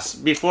Kate Moss.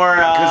 Before...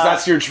 Because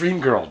that's your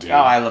dream girl, dude. Oh,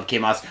 I love Kate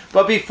Moss.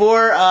 But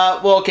before...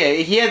 well,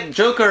 okay. He had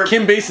Joker...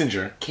 Kim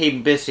Basinger.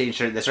 Kim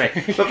Basinger, that's right.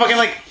 But fucking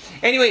like...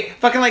 Anyway,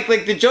 fucking like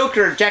the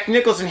Joker, Jack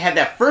Nicholson had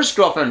that first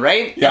girlfriend,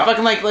 right? Yeah. And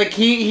fucking like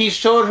he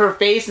showed her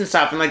face and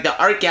stuff in like the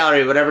art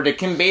gallery or whatever to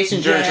Kim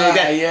Basinger and shit like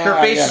that. Yeah, her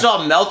face is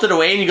all melted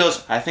away and he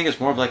goes, I think it's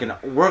more of like a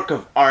work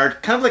of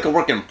art, kind of like a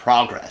work in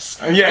progress.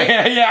 Yeah,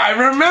 right? yeah, I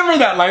remember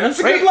that line. That's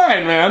a good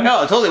line, man.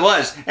 No, it totally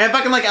was. And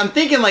fucking like I'm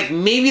thinking like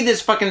maybe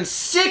this fucking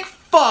sick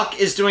fuck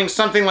is doing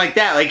something like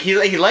that. Like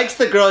he likes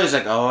the girl, he's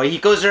like, oh, he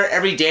goes there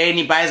every day and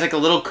he buys like a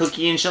little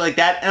cookie and shit like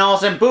that, and all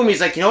of a sudden boom,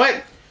 he's like, you know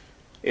what?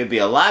 It'd be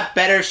a lot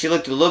better if she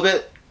looked a little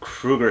bit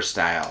Krueger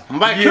style. And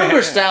by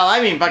Krueger style,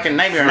 I mean fucking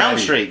Nightmare on Elm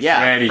Street.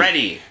 Yeah,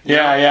 Freddy.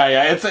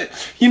 Yeah. It's like,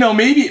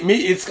 maybe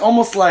it's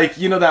almost like,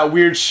 that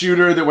weird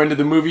shooter that went to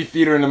the movie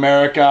theater in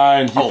America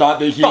and he thought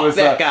that he was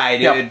that guy,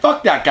 dude. Yeah,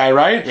 fuck that guy,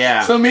 right?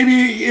 Yeah. So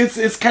maybe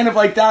it's kind of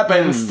like that,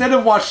 but instead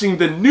of watching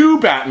the new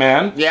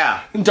Batman,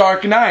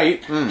 Dark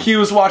Knight, he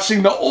was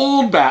watching the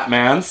old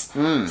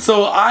Batmans.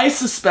 So I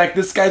suspect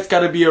this guy's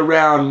got to be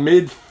around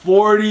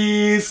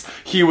mid-40s.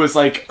 He was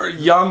like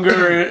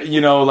younger,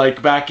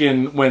 like back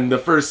in when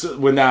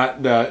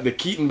the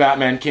Keaton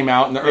Batman came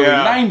out in the early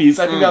 90s.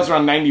 I think that was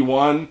around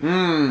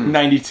 91,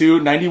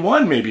 92,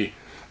 91 maybe.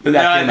 that No,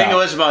 came I think out. it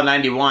was about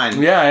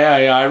 91. Yeah.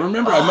 I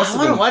remember. I must have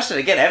want been. to watch it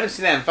again. I haven't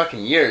seen that in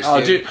fucking years,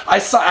 Oh, dude, I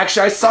saw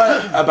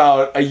it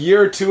about a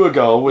year or two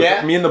ago.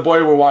 With me and the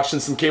boy were watching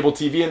some cable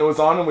TV, and it was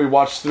on, and we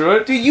watched through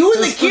it. Dude, you and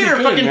It the was kid are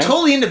pretty good, fucking man.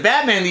 totally into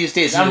Batman these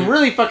days. I'm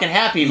really fucking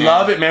happy, man.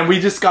 Love it, man. We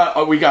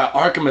got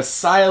Arkham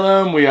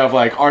Asylum. We have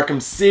like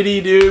Arkham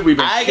City, dude. We've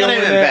been I gotta killing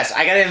invest. it.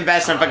 I gotta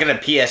invest on fucking a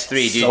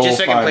PS3, dude, So just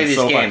so I can fun, play these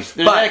so games. fun.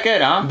 They're But that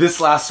good, huh?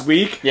 This last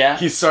week,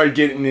 he started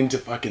getting into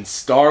fucking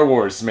Star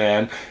Wars,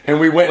 man. And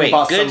we went and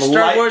bought good some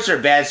Star Wars or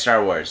bad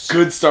Star Wars?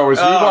 Good Star Wars.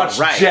 We watched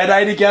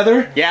Jedi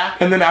together. Yeah.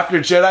 And then after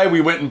Jedi,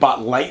 we went and bought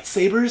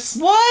lightsabers.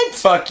 What?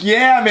 Fuck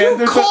yeah, man.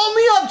 Dude, call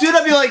me up, dude.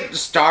 I'd be like,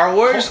 Star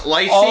Wars,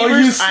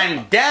 lightsabers,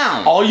 I'm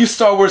down. All you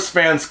Star Wars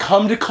fans,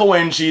 come to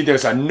Koenji.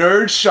 There's a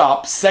nerd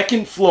shop,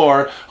 second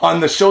floor, on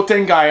the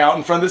Shotengai out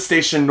in front of the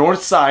station,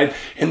 north side.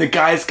 And the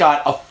guy's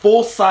got a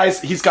full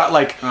size, he's got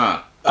like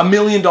 $1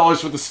 million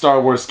worth of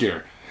Star Wars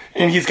gear.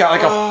 And he's got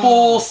like a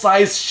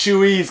full-size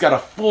Chewie. He's got a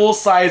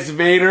full-size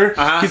Vader.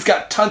 He's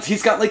got tons.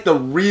 He's got like the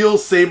real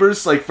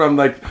sabers, like from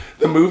like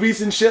the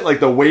movies and shit, like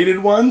the weighted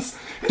ones.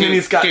 And then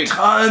he's got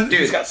tons.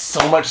 Dude. He's got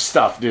so much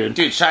stuff, dude.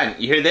 Dude, Sean,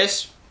 you hear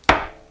this?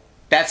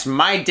 That's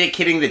my dick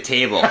hitting the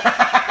table.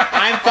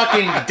 I'm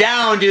fucking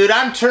down, dude.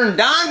 I'm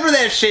turned on for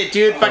that shit,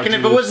 dude. Fucking,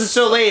 if it wasn't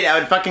so late, I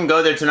would fucking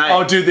go there tonight.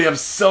 Oh, dude, they have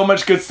so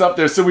much good stuff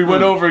there. So we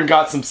went over and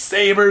got some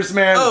sabers,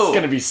 man. It's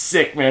gonna be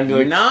sick, man.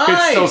 Like,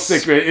 nice. It's so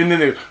sick, man. And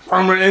then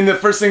the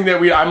first thing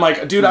that I'm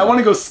like, dude, I want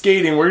to go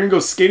skating. We're gonna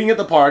go skating at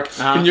the park,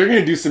 and you're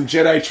gonna do some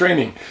Jedi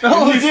training.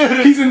 Oh,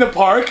 dude, he's in the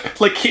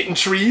park, like hitting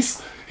trees.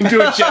 And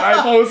doing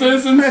Jedi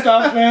poses and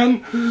stuff,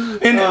 man.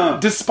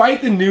 And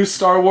despite the new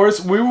Star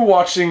Wars, we were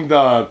watching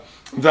the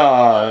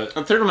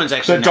third one's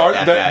actually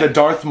the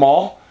Darth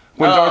Maul,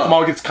 when Darth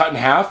Maul gets cut in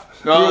half.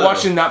 We were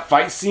watching that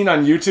fight scene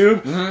on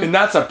YouTube, and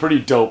that's a pretty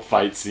dope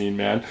fight scene,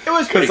 man. It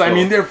was pretty cool.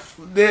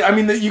 I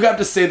mean, you got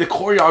to say the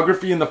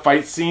choreography in the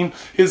fight scene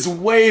is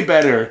way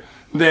better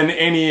than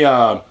any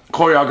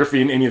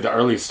choreography in any of the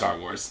early Star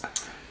Wars.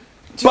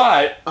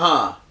 But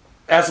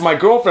as my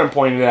girlfriend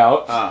pointed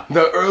out,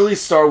 the early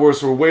Star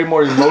Wars were way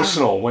more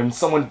emotional. When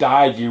someone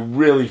died, you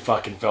really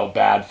fucking felt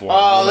bad for them.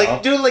 Oh,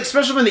 like, dude, like,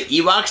 especially when the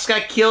Ewoks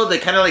got killed, they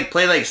kind of, like,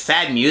 play, like,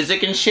 sad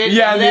music and shit.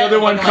 Yeah, and the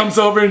other one comes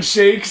over and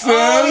shakes them.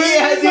 Oh,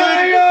 yeah, dude.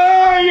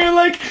 Like, you're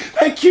like,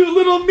 that cute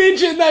little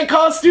midget in that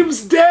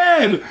costume's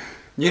dead.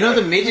 You know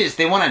the midgets,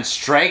 they went on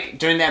strike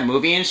during that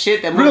movie and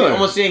shit? That movie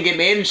almost didn't get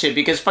made and shit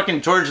because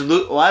fucking George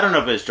Lucas, well, I don't know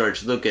if it was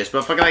George Lucas,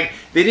 but fucking like,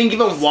 they didn't give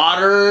them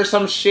water or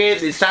some shit.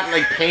 They stopped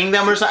like paying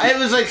them or something. It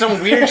was like some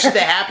weird shit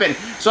that happened.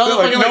 So all the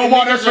like, fucking, no like,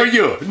 water midgets, for like,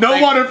 you.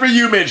 No water for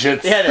you,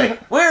 midgets. Yeah, they're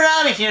like, we're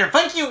out of here.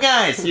 Fuck you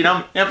guys. You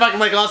know? And fucking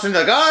like all of a sudden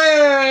they're like, all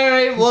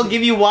right, we'll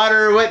give you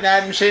water or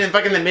whatnot and shit. And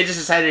fucking the midgets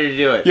decided to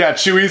do it. Yeah,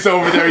 Chewie's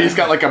over there. He's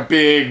got like a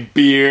big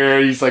beer.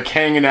 He's like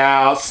hanging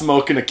out,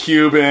 smoking a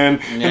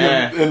Cuban.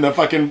 Yeah. And the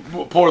fucking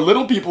poor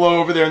little people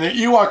over there in their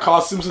Ewok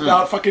costumes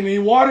without fucking any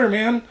water,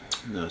 man.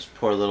 Those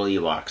poor little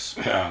Ewoks.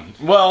 Yeah.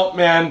 Well,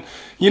 man,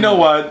 you know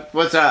what?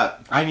 What's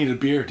up? I need a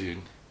beer,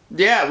 dude.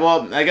 Yeah,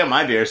 well, I got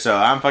my beer, so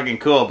I'm fucking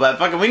cool. But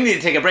fucking, we need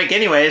to take a break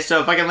anyway.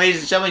 So fucking, ladies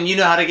and gentlemen, you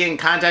know how to get in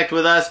contact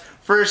with us.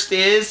 First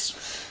is...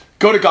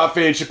 Go to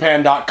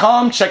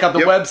GotFadedJapan.com, check out the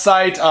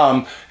website.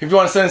 If you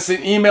want to send us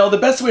an email, the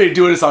best way to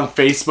do it is on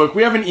Facebook.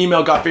 We have an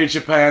email,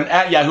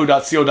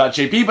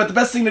 gotfadedjapan@yahoo.co.jp, but the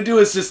best thing to do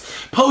is just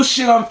post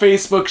shit on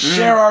Facebook,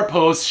 share our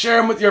posts, share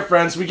them with your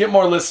friends. We get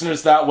more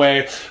listeners that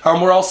way.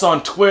 We're also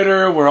on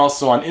Twitter, we're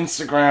also on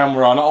Instagram,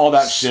 we're on all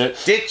that shit.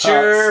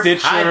 Stitcher,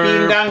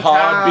 Podbean.com.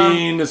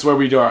 Podbean is where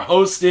we do our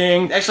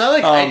hosting.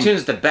 Actually, I like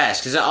iTunes the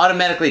best because it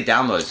automatically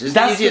downloads. It's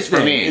the easiest for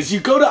me. Is you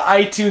go to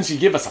iTunes, you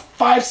give us a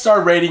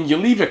 5-star rating, you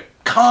leave a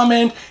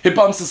comment, it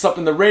bumps us up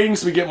in the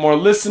ratings, we get more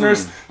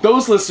listeners.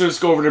 Those listeners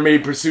go over to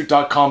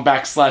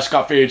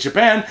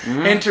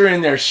madepursuit.com/GotFadedJapan, enter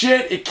in their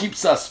shit, it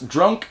keeps us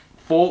drunk,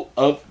 full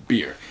of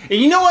beer. And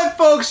you know what,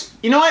 folks?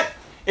 You know what?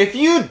 If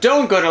you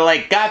don't go to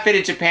like Got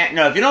Faded Japan,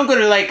 no, if you don't go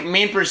to like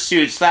Main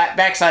Pursuit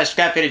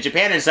 /Got Faded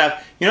Japan and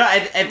stuff, you know,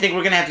 I think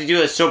we're gonna have to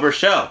do a sober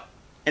show.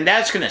 And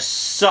that's gonna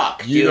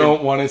suck, dude. You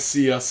don't want to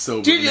see us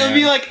sober, dude, man. it'll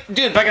be like,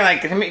 dude, fucking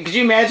like, could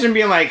you imagine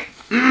being like,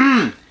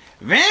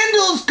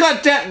 Vandals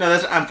cut down. No,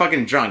 I'm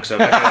fucking drunk, so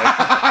fucking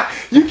like,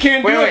 you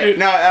can't do it.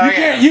 No,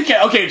 you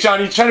can't. Okay,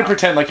 Johnny, try to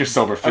pretend like you're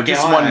sober for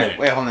just 1 minute.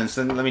 Wait, hold on.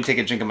 So let me take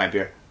a drink of my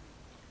beer.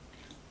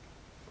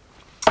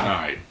 All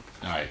right.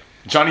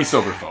 Johnny's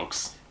sober,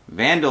 folks.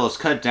 Vandals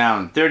cut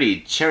down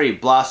 30 cherry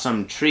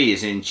blossom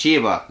trees in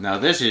Chiba. Now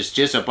this is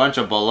just a bunch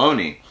of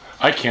baloney.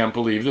 I can't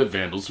believe that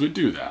Vandals would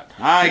do that.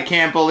 I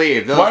can't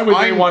believe those. Why would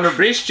they want to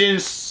Christian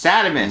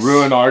sodomists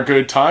ruin our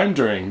good time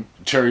during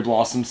cherry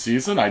blossom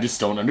season? I just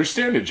don't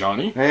understand it,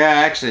 Johnny. Yeah,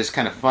 actually, it's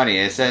kind of funny.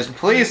 It says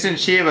police in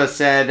Chiba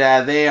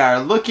said they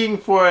are looking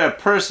for a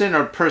person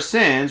or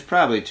persons,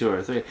 probably 2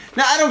 or 3.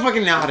 Now I don't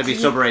fucking know how to be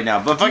sober right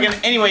now, but fucking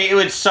anyway, it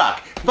would suck,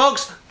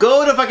 folks.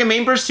 Go to fucking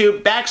Main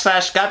Pursuit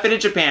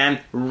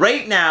 /GotFadedJapan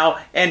right now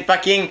and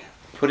fucking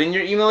put in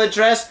your email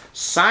address,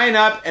 sign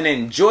up, and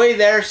enjoy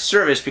their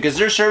service because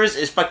their service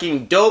is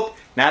fucking dope.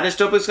 Not as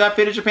dope as Got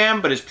Faded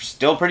Japan, but it's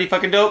still pretty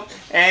fucking dope.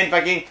 And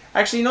fucking,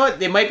 actually, you know what?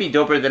 They might be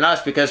doper than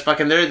us because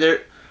fucking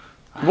they're.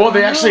 Well,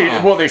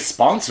 they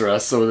sponsor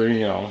us, so they're,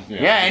 Yeah,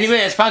 anybody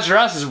that sponsor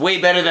us is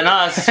way better than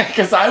us.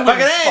 Because I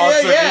wouldn't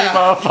sponsor you,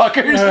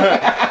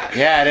 motherfuckers.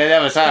 Yeah,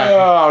 that was us.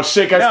 Oh,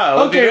 shit, guys.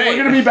 No, okay, we're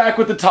going to be back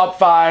with the top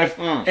 5,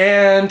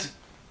 and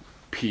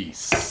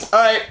peace.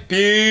 Alright,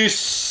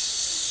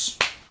 peace.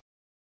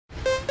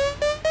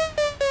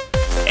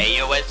 Hey,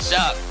 yo, what's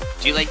up?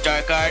 Do you like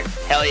dark art?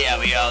 Hell yeah,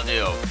 we all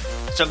do.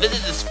 So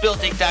visit the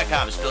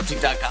spiltink.com.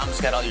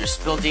 Spiltink.com's got all your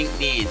Spiltink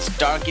needs.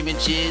 Dark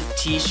images,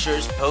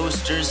 t-shirts,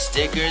 posters,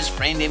 stickers,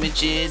 framed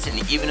images,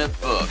 and even a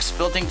book.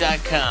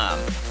 Spiltink.com.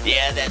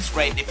 Yeah, that's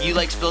right. If you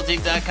like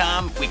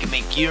Spiltink.com, we can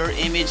make your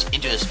image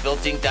into a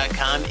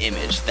Spiltink.com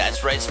image.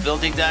 That's right,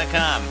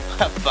 Spiltink.com.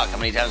 Fuck, how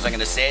many times am I going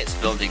to say it?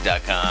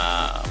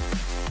 Spiltink.com.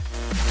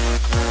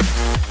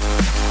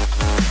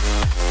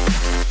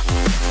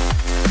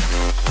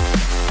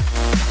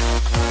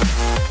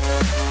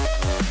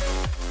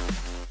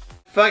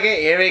 Fuck it,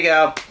 here we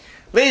go.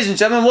 Ladies and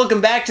gentlemen,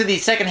 welcome back to the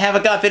second half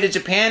of Got Faded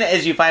Japan.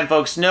 As you fine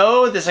folks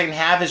know, the second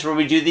half is where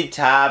we do the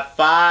top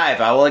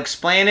 5. I will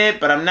explain it,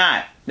 but I'm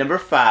not. Number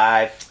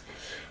 5.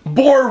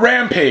 Boar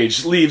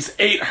rampage leaves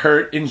 8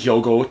 hurt in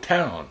Hyogo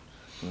town.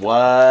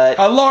 What?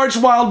 A large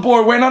wild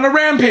boar went on a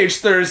rampage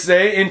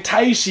Thursday in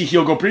Taishi,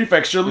 Hyogo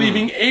Prefecture,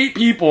 leaving 8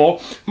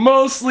 people,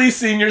 mostly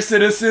senior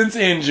citizens,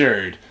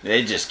 injured.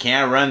 They just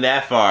can't run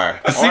that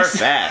far. Or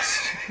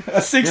fast.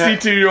 A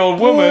 62-year-old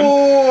woman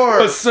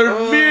was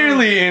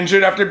severely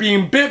injured after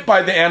being bit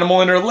by the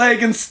animal in her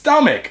leg and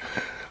stomach,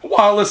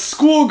 while a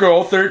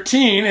schoolgirl,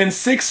 13, and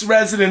 6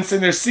 residents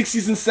in their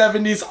 60s and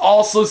 70s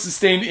also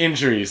sustained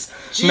injuries.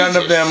 Jesus. None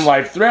of them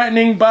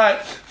life-threatening,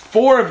 but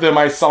 4 of them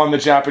I saw in the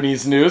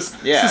Japanese news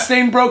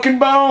sustained broken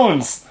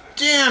bones.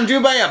 Damn,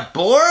 dude, by a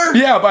boar?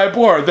 Yeah, by a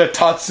boar. The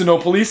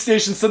Tatsuno police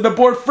station said the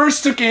boar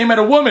first took aim at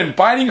a woman,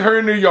 biting her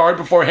in her yard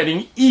before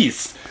heading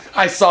east.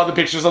 I saw the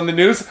pictures on the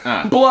news.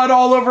 Blood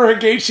all over her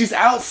gate. She's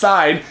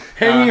outside,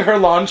 hanging her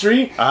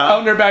laundry out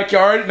in her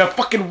backyard, and a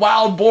fucking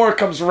wild boar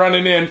comes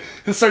running in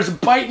and starts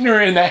biting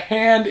her in the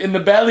hand, in the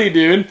belly,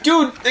 dude.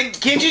 Dude,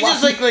 can't you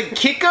just, like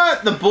kick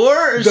the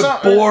boar or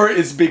something? The boar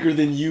is bigger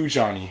than you,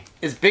 Johnny.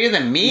 It's bigger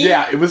than me?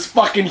 Yeah, it was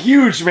fucking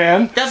huge,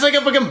 man. That's like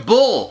a fucking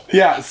bull.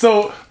 Yeah,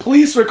 so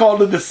police were called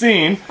to the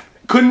scene.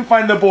 Couldn't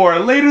find the boar.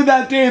 Later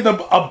that day,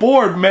 a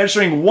boar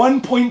measuring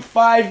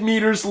 1.5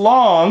 meters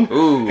long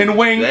and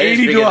weighing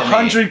 80 to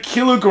 100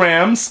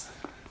 kilograms.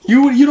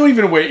 You don't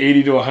even weigh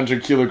 80 to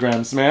 100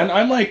 kilograms, man.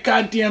 I'm like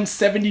goddamn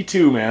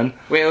 72, man.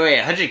 Wait,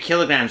 100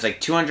 kilograms, like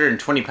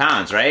 220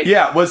 pounds, right?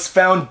 Yeah, was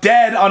found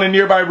dead on a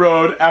nearby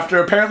road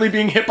after apparently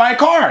being hit by a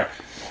car.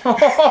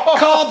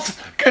 Cops,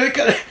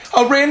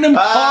 a random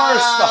car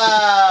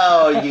stopped.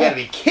 Oh, you gotta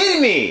be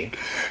kidding me.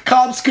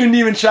 Cops couldn't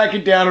even track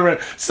it down.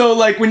 So,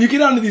 like, when you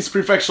get onto these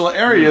prefectural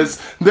areas,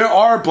 there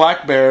are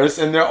black bears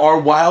and there are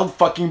wild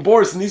fucking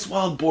boars. And these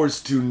wild boars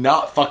do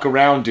not fuck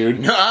around, dude.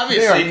 No,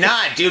 obviously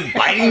not, dude.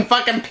 Biting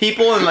fucking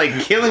people and, like,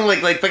 killing,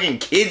 like fucking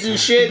kids and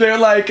shit. They're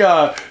like,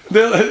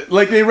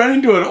 they run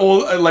into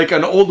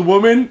an old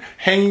woman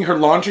hanging her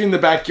laundry in the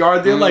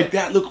backyard. They're like,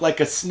 that looked like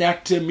a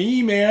snack to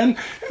me, man.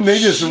 And they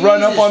just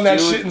run up on that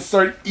shit and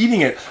start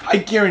eating it. I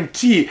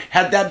guarantee,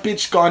 had that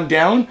bitch gone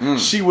down,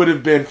 she would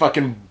have been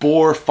fucking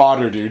boar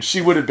fodder, dude.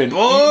 She would have been eaten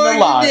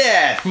alive. To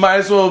death. Might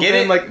as well have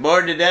been like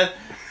bored to death.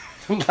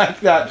 Like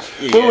that.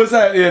 Yeah. What was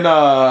that in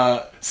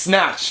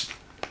Snatch?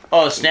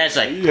 Oh, Snatch,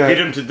 like feed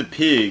them to the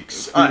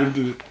pigs.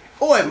 Wait,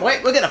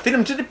 we're gonna feed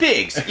them to the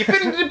pigs. You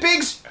feed them to the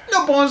pigs,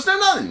 no bones, no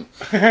nothing.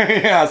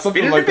 Yeah,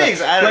 something like that.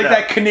 Pigs. I don't know.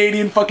 That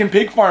Canadian fucking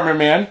pig farmer,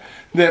 man,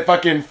 that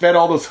fucking fed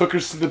all those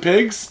hookers to the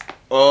pigs.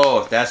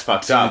 Oh, that's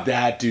fucked up.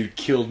 That dude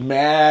killed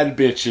mad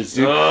bitches,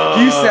 dude.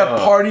 He used to have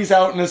parties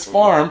out in his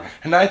farm,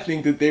 and I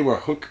think that they were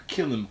hooker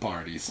killing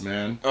parties,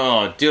 man.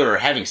 Oh, dude, or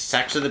having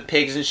sex with the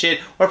pigs and shit.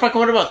 Or fucking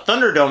what about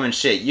Thunderdome and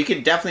shit? You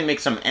could definitely make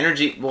some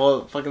energy.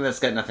 Well, fucking that's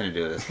got nothing to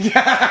do with this.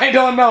 Yeah, I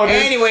don't know, dude.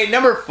 Anyway,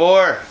 number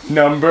 4.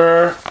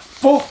 Number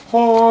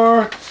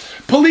 4.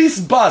 Police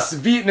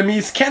bust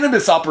Vietnamese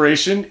cannabis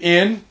operation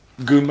in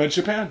Gunma,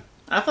 Japan.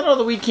 I thought all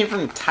the weed came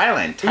from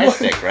Thailand. Thai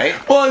stick, right?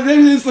 Well, there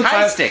is the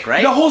Thai stick,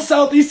 right? The whole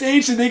Southeast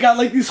Asia, they got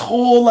like these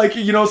whole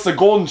it's the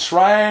Golden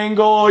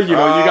Triangle. You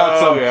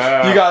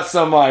got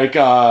some like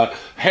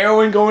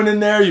heroin going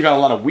in there. You got a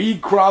lot of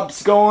weed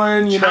crops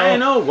going.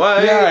 China,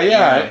 what?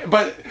 Yeah.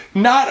 But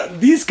not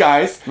these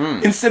guys.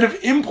 Instead of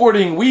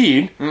importing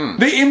weed,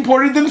 they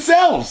imported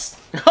themselves.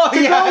 Oh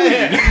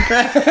yeah.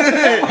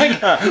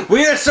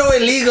 We are so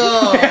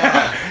illegal.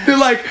 Yeah.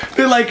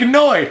 They're like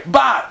no,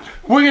 but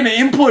we're gonna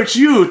import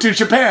you to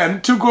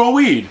Japan to grow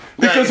weed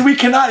because we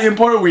cannot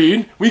import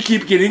weed. We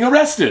keep getting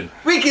arrested.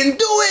 We can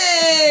do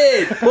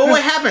it. Well,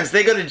 what happens?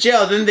 They go to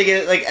jail, then they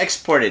get like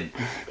exported.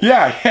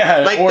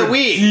 Yeah, like or the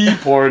weed.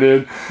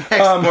 Deported.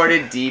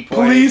 Deported.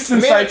 Police in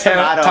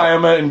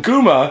Saitama and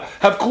Gunma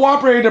have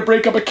cooperated to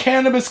break up a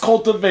cannabis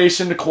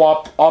cultivation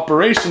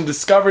operation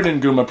discovered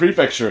in Gunma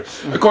Prefecture.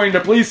 According to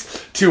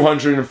police.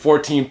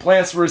 214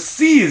 plants were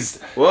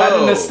seized at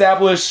an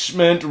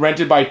establishment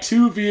rented by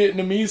 2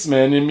 Vietnamese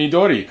men in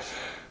Midori.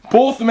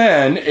 Both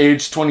men,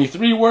 aged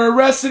 23, were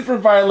arrested for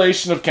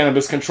violation of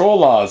cannabis control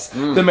laws.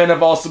 The men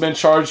have also been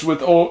charged with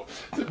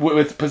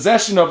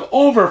possession of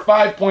over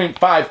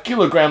 5.5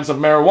 kilograms of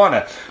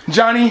marijuana.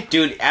 Johnny?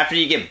 Dude, after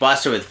you get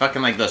busted with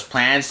fucking like those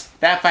plants,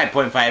 that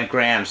 5.5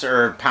 grams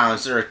or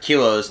pounds or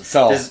kilos,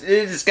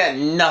 it's got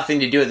nothing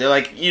to do with it. They're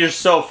like, you're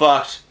so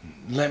fucked.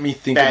 Let me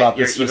think about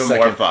this for a second.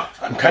 More fucked.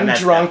 I'm kind of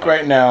drunk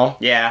right now.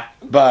 Yeah.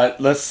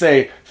 But let's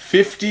say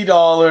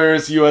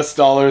 $50 US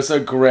dollars a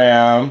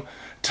gram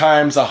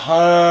times a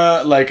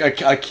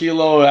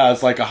kilo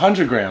has like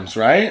 100 grams,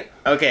 right?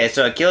 Okay,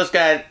 so a kilo's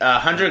got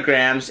 100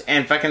 grams,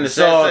 and fucking this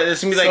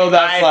is gonna be like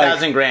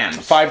 5,000 grams.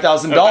 $5,000.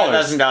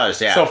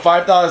 $5,000, yeah. So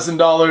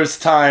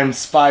 $5,000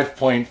 times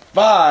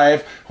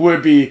 5.5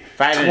 would be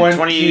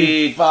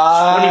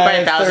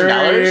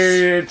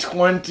 $25,000.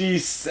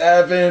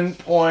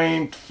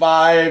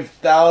 $27.5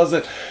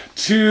 thousand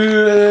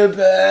to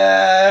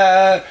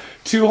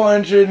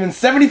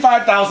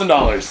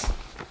 $275,000.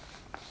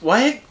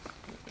 What?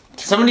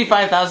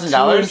 $75,000?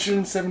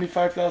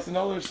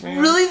 $275,000, man.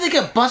 Really? They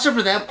got busted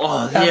for that?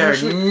 Oh, they are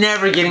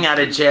never getting out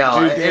of jail.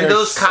 Dude, and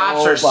those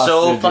cops are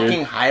so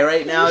fucking high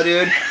right now,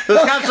 dude. Those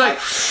cops are like,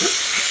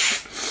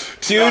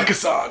 dude,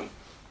 Kassan.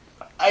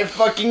 I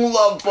fucking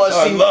love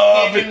busting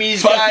Vietnamese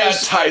Fuck guys.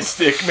 that Thai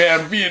stick,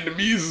 man.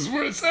 Vietnamese is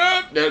where it's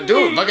at.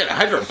 Dude, fucking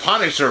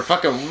hydroponics are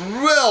fucking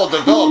well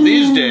developed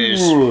these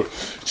days.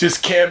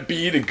 Just can't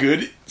beat a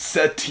good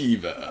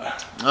sativa.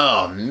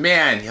 Oh,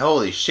 man.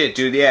 Holy shit,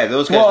 dude. Yeah,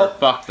 those guys are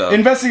fucked, though.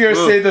 Investigators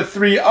say the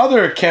 3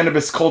 other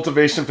cannabis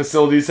cultivation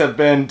facilities have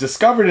been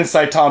discovered in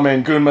Saitama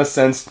and Gunma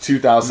since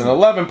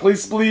 2011.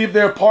 Police believe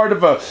they're part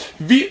of a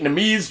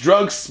Vietnamese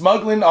drug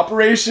smuggling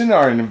operation,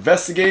 are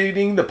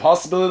investigating the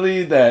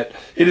possibility that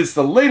it is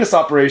the latest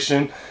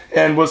operation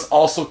and was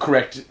also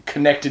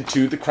connected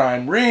to the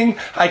crime ring.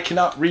 I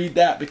cannot read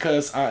that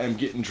because I am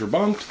getting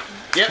debunked.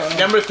 Yep,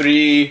 number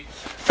 3.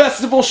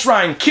 Festival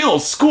Shrine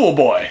kills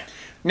schoolboy.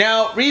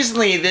 Now,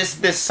 recently,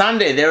 this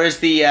Sunday, there was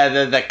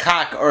the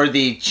cock or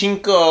the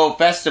Chinko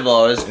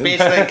Festival. It was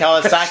basically in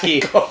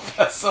Kawasaki. Chinko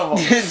Festival.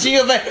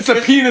 It's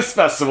a penis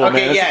festival, okay,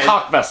 man. It's a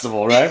cock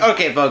festival, right?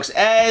 Okay, folks,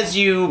 as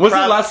you... Was it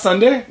last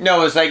Sunday?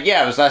 No, it was it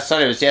was last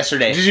Sunday. It was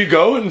yesterday. Did you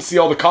go and see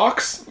all the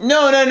cocks?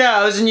 No.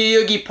 I was in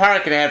Yoyogi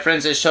Park, and I had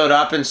friends that showed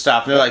up and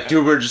stuff. And they're like,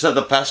 dude, we're just at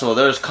the festival.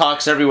 There's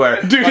cocks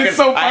everywhere. Dude, it's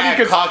so funny. I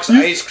had cocks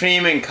ice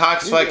cream and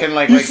cocks fucking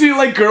like... You see,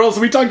 like, girls...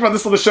 We talked about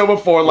this on the show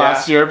before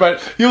last year,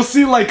 but you'll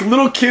see, like,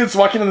 little kids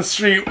walking on the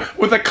street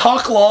with a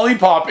cock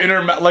lollipop in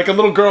her mouth, like a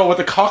little girl with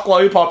a cock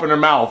lollipop in her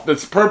mouth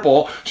that's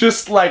purple,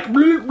 just like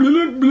bloop,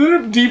 bloop,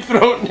 bloop, deep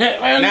throat.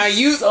 Man, now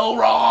so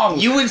wrong.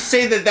 You would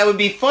say that would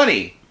be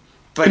funny,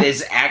 but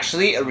it's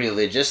actually a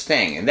religious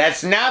thing, and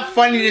that's not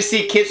funny to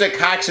see kids with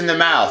cocks in the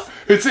mouth.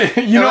 It's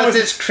unless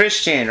it's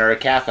Christian or a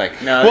Catholic.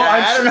 No, well,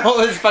 I don't know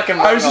what's fucking.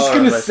 I was just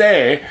gonna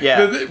say,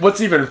 what's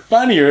even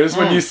funnier is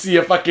when you see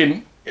a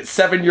fucking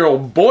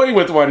 7-year-old boy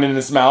with one in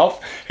his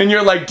mouth, and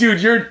you're like,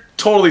 dude, you're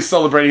totally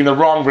celebrating the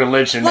wrong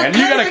religion, man. You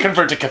gotta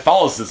convert to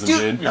Catholicism,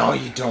 dude. No,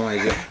 you don't want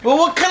to do. Well,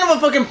 what kind of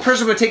a fucking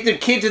person would take their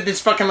kid to this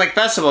fucking like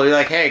festival? You're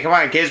like, hey, come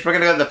on, kids, we're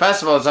gonna go to the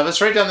festival and stuff.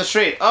 It's right down the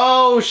street.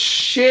 Oh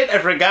shit, I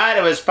forgot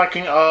it was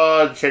fucking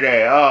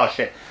today. Oh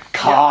shit.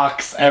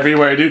 Cocks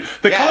everywhere, dude.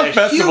 The cock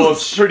festival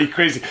is pretty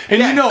crazy.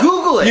 And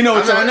Google it.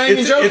 I'm not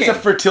even joking. It's a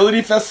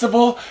fertility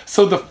festival.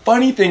 So the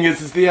funny thing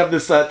is they have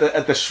this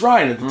at the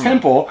shrine, at the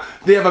temple,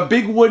 they have a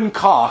big wooden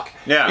cock.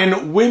 Yeah.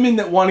 And women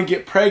that want to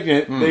get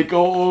pregnant, they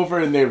go over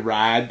and they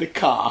ride the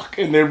cock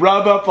and they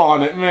rub up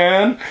on it,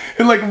 man.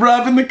 And like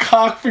rubbing the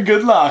cock for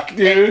good luck,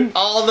 dude. And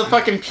all the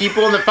fucking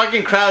people in the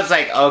fucking crowd's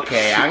like,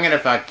 okay, I'm gonna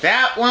fuck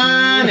that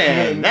one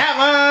and that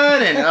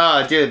one and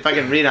oh dude,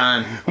 fucking read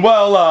on.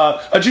 Well,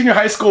 a junior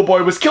high school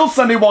boy was killed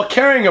Sunday while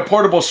carrying a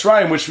portable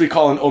shrine, which we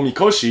call an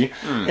omikoshi.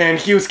 And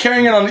he was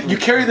carrying it on. You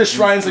carry the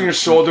shrines on your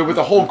shoulder with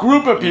a whole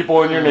group of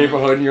people in your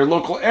neighborhood, in your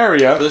local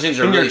area. Those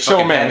things are really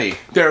fucking heavy.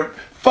 They're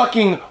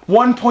fucking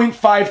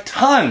 1.5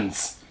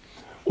 tons.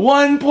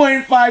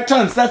 1.5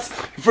 tons. That's,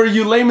 for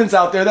you layman's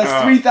out there,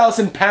 that's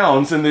 3,000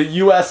 pounds in the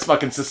U.S.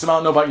 fucking system. I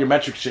don't know about your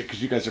metric shit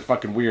because you guys are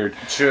fucking weird.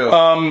 True.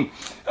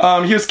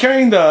 He was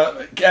carrying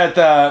at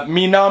the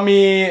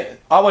Minami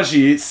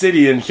Awaji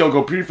city in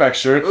Hyogo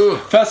Prefecture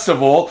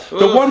festival.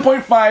 The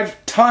 1.5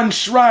 ton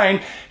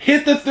shrine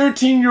hit the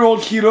 13-year-old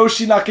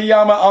Hiroshi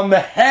Nakayama on the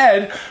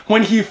head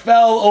when he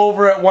fell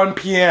over at 1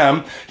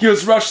 p.m. He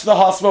was rushed to the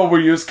hospital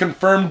where he was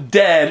confirmed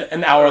dead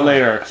an hour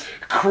later.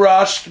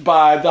 Crushed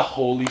by the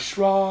holy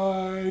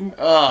shrine.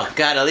 Oh,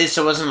 God, at least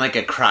it wasn't like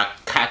a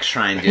cock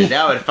shrine, dude.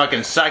 That would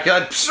fucking suck. You're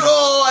like,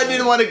 oh, I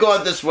didn't want to go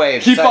out this way.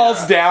 He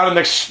falls down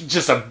and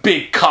just a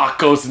big cock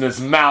goes in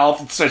his mouth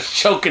and starts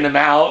choking him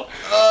out.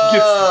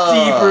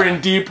 Gets deeper and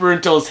deeper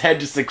until his head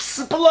just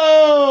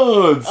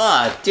explodes.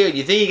 Oh, dude,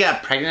 you think he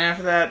got pregnant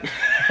after that?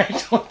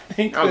 I don't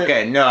think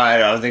Okay, no, I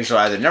don't think so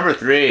either. Number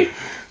 3.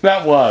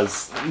 That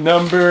was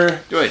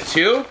number... Do it,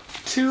 2?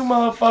 2,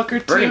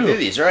 motherfucker, Burning 2. through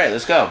these. All right,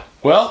 let's go.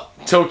 Well,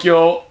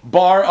 Tokyo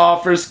bar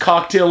offers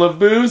cocktail of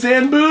booze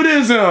and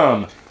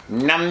Buddhism.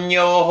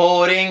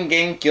 Nam-myoho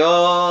Renge-kyo.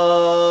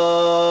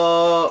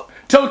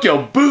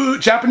 Tokyo,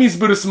 Japanese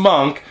Buddhist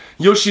monk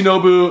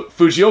Yoshinobu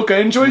Fujioka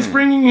enjoys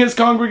bringing his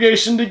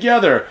congregation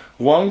together,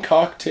 one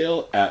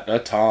cocktail at a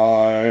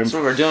time. That's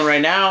what we're doing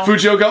right now.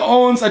 Fujioka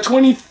owns a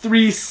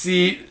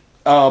 23-seat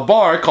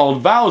bar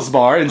called Vows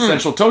Bar in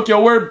central Tokyo,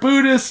 where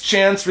Buddhist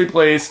chants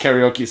replace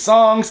karaoke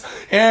songs,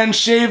 and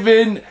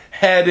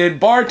shaven-headed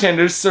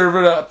bartenders serve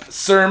up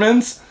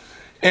sermons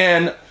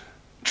and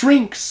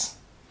drinks.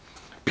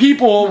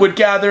 People would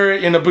gather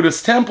in a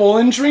Buddhist temple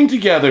and drink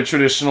together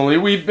traditionally.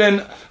 We've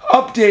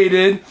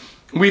updated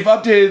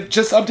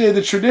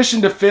the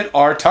tradition to fit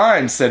our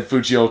times, said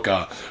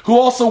Fujioka, who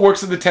also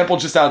works at the temple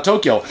just out of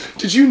Tokyo.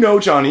 Did you know,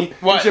 Johnny,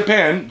 what? in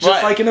Japan,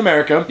 just like in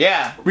America,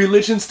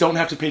 religions don't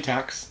have to pay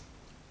tax?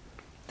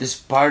 This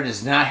bar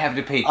does not have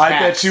to pay tax. I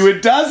bet you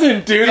it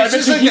doesn't, dude. I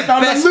bet you he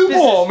found a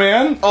loophole,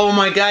 man. Oh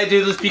my god,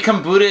 dude, let's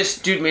become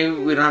Buddhist. Dude, maybe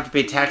we don't have to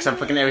pay tax on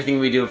fucking everything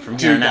we do from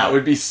here on out. Dude, that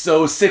would be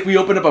so sick. We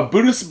open up a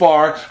Buddhist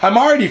bar. I'm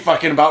already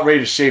fucking about ready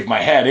to shave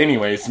my head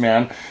anyways,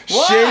 man.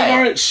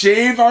 Why?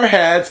 Shave our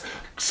heads.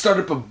 Start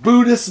up a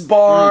Buddhist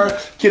bar,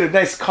 get a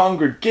nice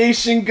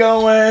congregation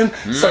going,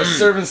 start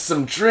serving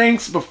some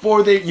drinks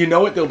before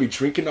they'll be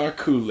drinking our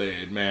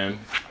Kool-Aid, man.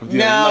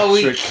 No,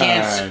 we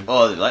can't.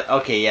 Oh,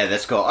 okay, yeah,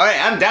 that's cool. All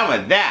right, I'm down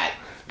with that.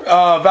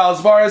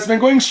 Val's Bar has been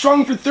going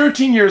strong for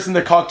 13 years, and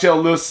the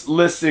cocktail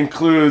list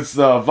includes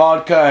the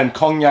vodka and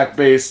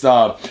cognac-based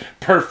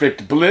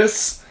Perfect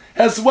Bliss,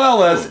 as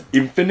well as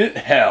Infinite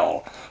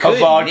Hell, a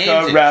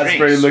vodka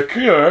raspberry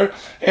liqueur,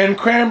 and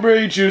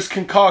cranberry juice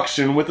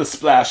concoction with a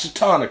splash of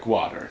tonic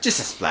water. Just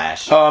a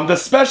splash. The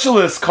special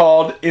is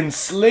called In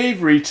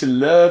Slavery to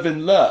Love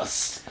and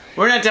Lust.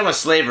 We're not done with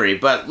slavery,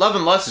 but love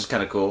and lust is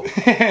kind of cool.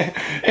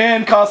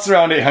 And costs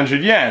around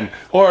 800 yen,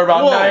 or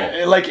about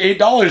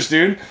 $8,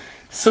 dude.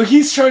 So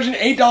he's charging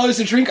 $8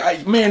 a drink.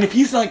 Man, if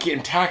he's not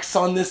getting taxed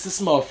on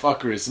this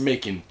motherfucker is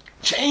making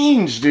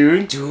change,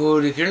 dude.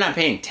 Dude, if you're not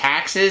paying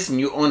taxes and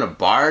you own a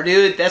bar,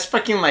 dude, that's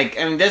fucking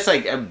that's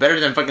better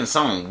than fucking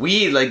selling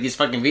weed like these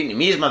fucking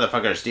Vietnamese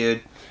motherfuckers,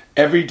 dude.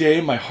 Every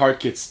day my heart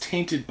gets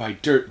tainted by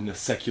dirt in the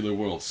secular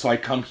world, so I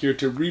come here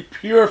to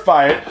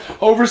repurify it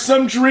over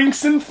some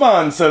drinks and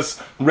fun, says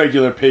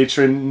regular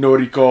patron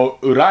Noriko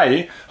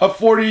Urai, a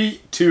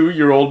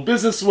 42-year-old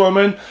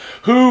businesswoman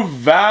who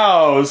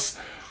vows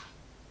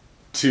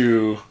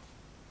to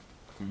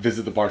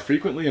visit the bar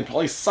frequently and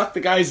probably suck the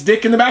guy's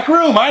dick in the back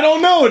room. I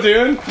don't know,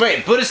 dude.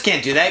 Wait, Buddhists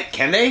can't do that,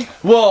 can they?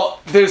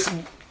 Well, there's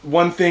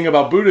one thing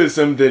about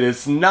Buddhism that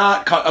is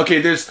not...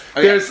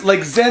 There's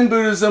like Zen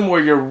Buddhism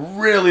where you're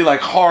really like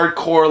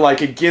hardcore,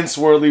 like against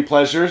worldly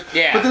pleasures.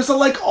 Yeah. But there's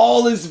like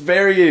all these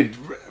varied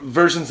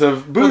versions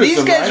of Buddhism. Well,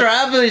 these guys are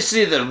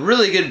obviously the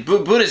really good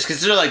Buddhists because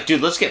they're like,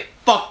 dude, let's get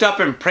fucked up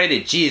and pray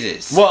to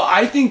Jesus. Well,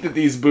 I think that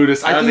these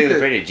Buddhists... I don't think they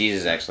pray to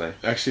Jesus, actually.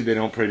 Actually, they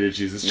don't pray to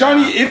Jesus.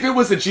 Johnny, if it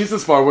was a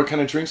Jesus bar, what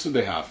kind of drinks would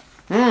they have?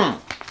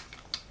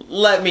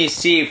 Let me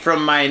see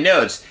from my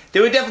notes. They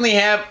would definitely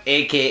have,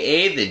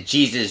 a.k.a. the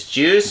Jesus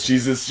Juice.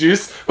 Jesus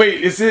Juice?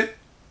 Wait,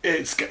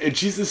 it's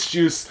Jesus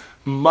Juice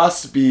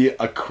must be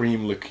a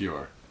cream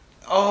liqueur.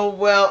 Oh,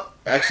 well...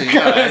 Actually,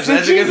 no, that's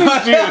a good one.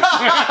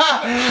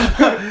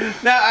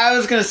 No, I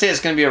was going to say it's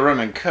going to be a rum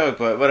and coke,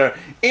 but whatever.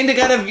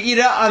 Indigada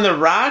Vida on the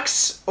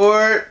rocks,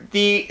 or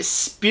the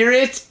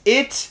Spirit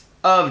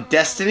of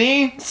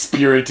Destiny?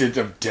 Spirited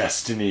of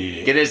Destiny.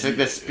 It is like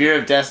the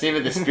Spirit of Destiny,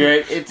 but the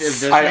Spirit of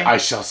Destiny. I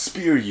shall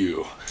spear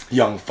you,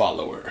 young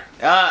follower.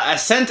 A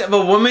Scent of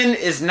a Woman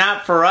is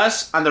not for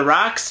us on the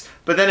rocks.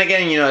 But then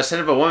again, A Scent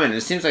of a Woman,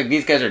 it seems like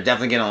these guys are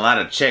definitely getting a lot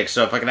of chicks,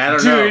 so I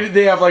don't know. Dude,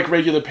 they have like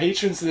regular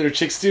patrons that are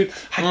chicks, dude.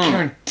 I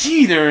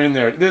guarantee they're in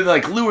there. They're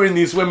like luring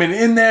these women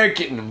in there,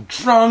 getting them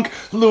drunk,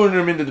 luring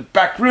them into the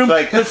back room.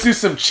 Let's do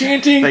some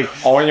chanting.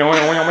 Trust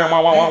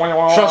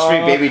me,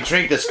 baby,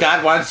 drink this.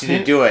 God wants you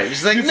to do it.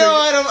 She's like, no,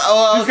 I don't.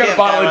 Oh, he's got a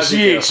bottle of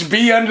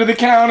GHB under the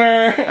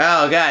counter.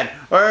 Oh, God.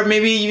 Or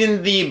maybe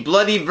even the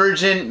Bloody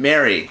Virgin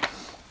Mary.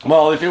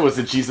 Well, if it was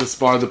a Jesus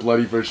bar, the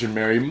Bloody Virgin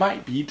Mary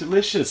might be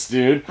delicious,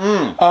 dude.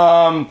 Well,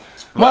 I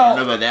don't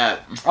know about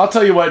that. I'll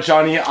tell you what,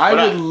 Johnny. I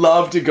would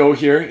love to go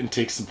here and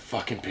take some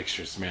fucking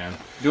pictures, man.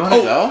 You want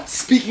to go?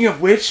 Speaking of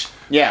which,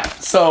 yeah.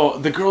 So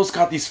the girls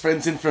got these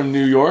friends in from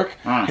New York,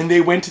 and they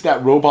went to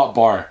that robot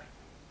bar.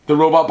 The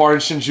robot bar in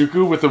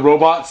Shinjuku with the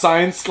robot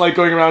signs like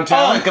going around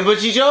town. Oh, in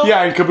Kabukicho?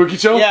 Yeah, in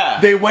Kabukicho.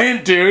 Yeah. They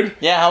went, dude.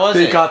 Yeah, how was it?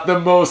 They got the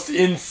most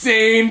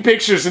insane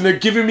pictures, and they're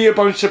giving me a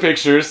bunch of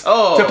pictures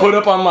to put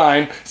up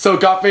online. So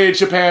Gafe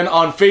Japan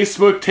on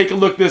Facebook, take a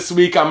look this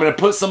week. I'm going to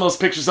put some of those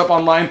pictures up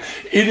online.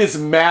 It is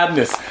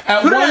madness.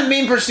 Put it on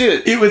Mean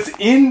Pursuit. It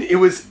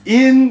was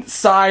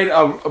inside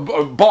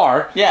a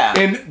bar. Yeah.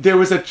 And there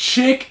was a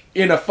chick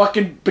in a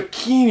fucking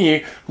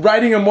bikini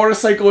riding a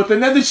motorcycle with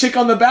another chick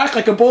on the back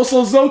like a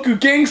Boso Zoku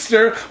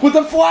gangster with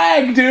a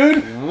flag,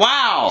 dude.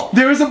 Wow.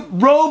 There was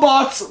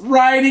robots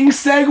riding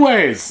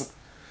segways.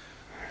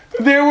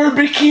 There were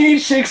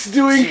bikini chicks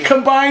doing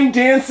combined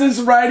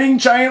dances riding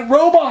giant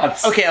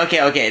robots.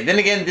 Okay. Then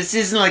again, this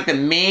isn't like the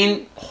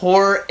main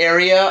horror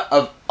area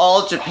of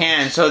all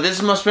Japan, so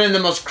this must have been the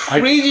most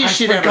crazy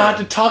shit ever. I forgot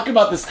to talk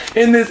about this.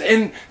 And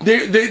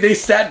they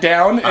sat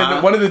down,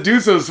 and one of the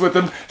dudes that was with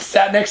them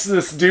sat next to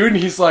this dude, and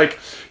he's like,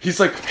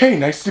 hey,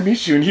 nice to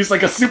meet you. And he's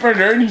like a super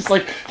nerd, and he's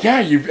like,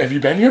 yeah, have you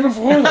been here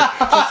before?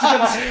 Like,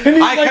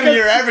 I come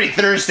here every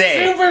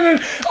Thursday. Super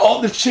nerd.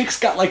 All the chicks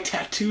got like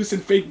tattoos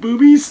and fake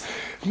boobies.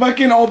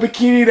 Fucking all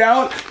bikinied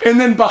out, and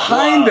then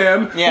behind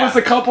them was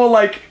a couple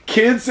like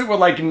kids that were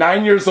like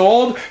 9 years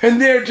old,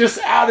 and they're just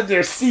out of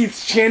their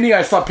seats chanting.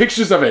 I saw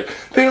pictures of it.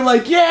 They're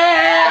like,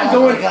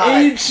 going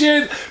ape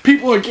shit.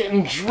 People are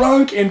getting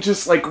drunk and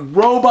just like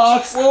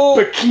robots,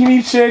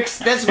 bikini chicks.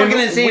 That's fucking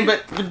insane.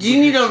 But do you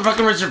need a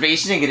fucking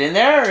reservation to get in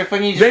there, or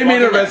fucking? They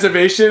made a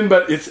reservation,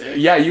 but it's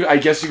I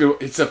guess you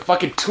could. It's a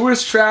fucking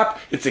tourist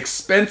trap. It's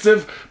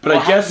expensive, but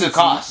I guess it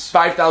costs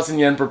 5,000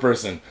 yen per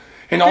person.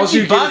 And all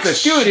you get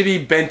is a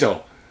shitty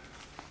bento.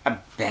 A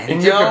bento?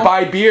 And you have to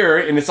buy beer,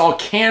 and it's all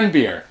canned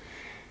beer.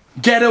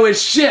 Ghetto as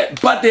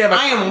shit, but they have a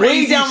crazy I am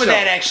way down with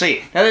that,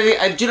 actually. Now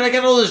that dude, I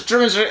got all those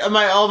Germans.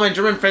 All my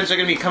German friends are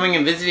going to be coming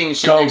and visiting and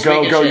shit. Go.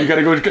 You got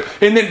to go.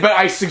 And then, but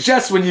I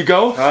suggest when you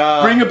go,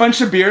 bring a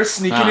bunch of beer,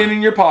 sneak it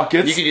in your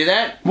pockets. You can do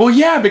that? Well,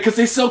 yeah, because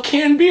they sell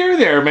canned beer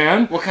there,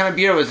 man. What kind of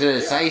beer was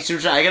it? I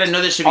got to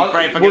know this should be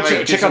fried. We'll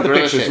check out the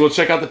pictures. We'll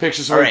check out the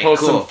pictures when we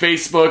post on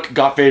Facebook.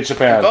 Got Fade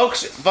Japan.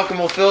 Folks, fucking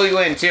we'll fill you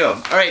in, too.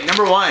 All right,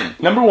 number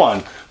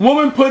one.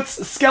 Woman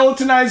puts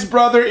skeletonized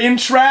brother in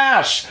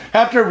trash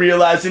after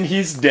realizing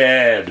he's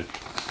dead.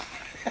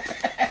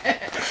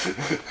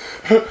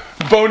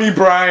 Boney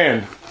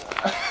Bryan.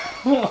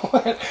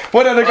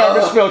 What other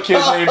garbage pail kid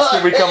names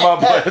did we come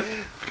up with?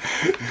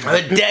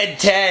 Dead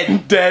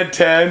Ted. Dead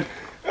Ted.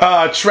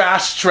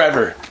 Trash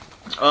Trevor.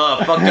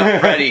 Oh, fucked up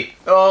Freddy.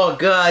 Oh,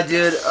 God,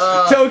 dude.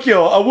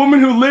 Tokyo, a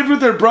woman who lived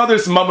with her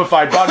brother's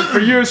mummified body for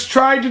years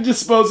tried to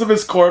dispose of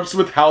his corpse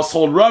with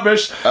household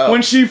rubbish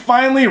when she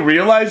finally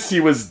realized he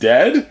was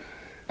dead.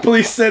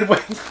 Police said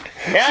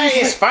yeah,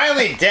 he's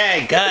finally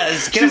dead,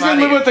 guys. She's been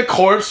living with the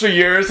corpse for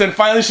years, and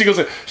finally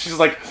she's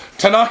like,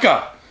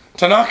 Tanaka,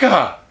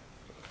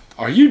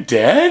 are you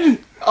dead?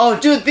 Oh,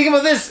 dude, think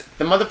about this.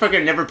 The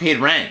motherfucker never paid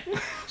rent.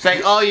 It's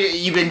like, oh,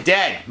 you've been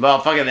dead. Well,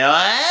 fucking hell.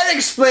 That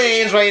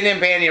explains why you didn't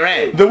pay any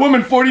rent. The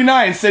woman,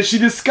 49, said she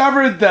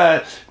discovered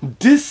the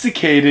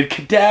desiccated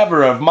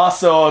cadaver of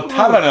Masao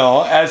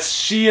Tadano as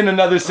she and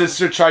another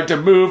sister tried to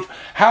move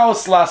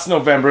house last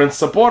November in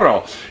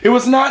Sapporo. It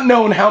was not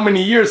known how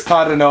many years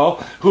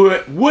Tadano, who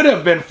would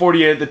have been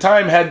 48 at the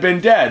time, had been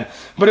dead,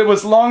 but it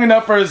was long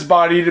enough for his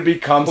body to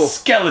become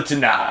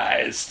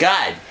skeletonized.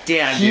 God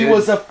damn, dude. He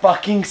was a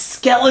fucking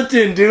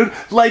skeleton, dude.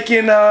 Like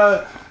in,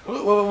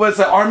 what's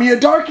that? Army of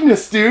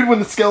Darkness, dude. When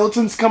the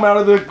skeletons come out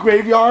of the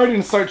graveyard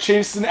and start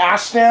chasing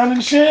Ash down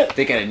and shit.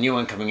 They got a new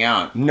one coming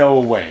out. No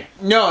way.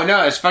 No,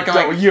 it's fucking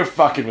like... You're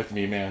fucking with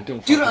me, man.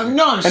 Don't dude,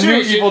 I'm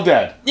serious. A new Evil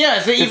Dead. Yeah,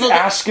 it's the Evil Is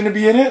Ash gonna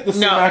be in it? The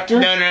same actor?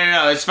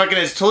 No. It's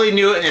totally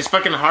new and it's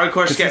fucking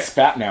hardcore. Because he's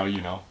fat now,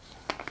 you know.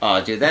 Oh,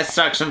 dude, that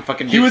sucks. Some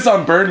fucking. He was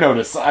on Burn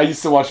Notice. I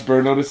used to watch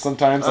Burn Notice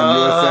sometimes on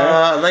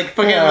USA. Like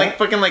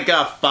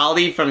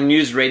Folly from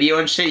News Radio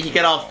and shit. He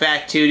got all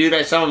fat too, dude.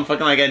 I saw him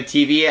fucking like on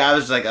TV. I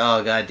was like,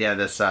 oh god damn,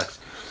 that sucks.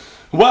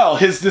 Well,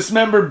 his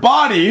dismembered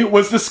body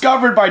was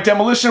discovered by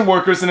demolition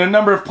workers in a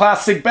number of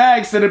plastic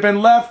bags that had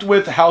been left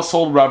with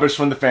household rubbish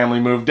when the family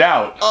moved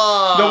out.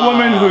 The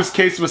woman, whose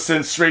case was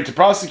sent straight to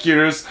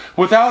prosecutors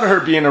without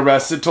her being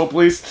arrested, told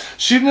police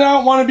she did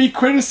not want to be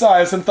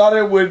criticized and thought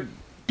it would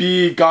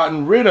be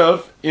gotten rid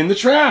of in the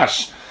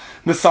trash.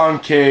 The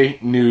Sankei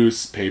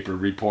newspaper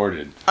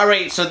reported.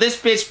 Alright, so this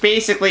bitch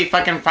basically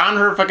fucking found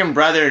her fucking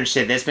brother and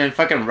shit that's been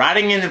fucking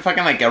rotting in the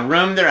fucking like a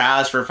room in their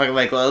house for fucking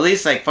like at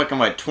least like fucking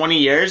 20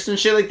 years and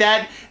shit like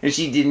that, and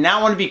she did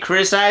not want to be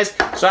criticized.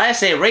 So I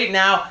say right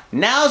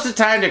now's the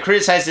time to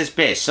criticize this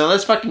bitch. So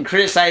let's fucking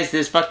criticize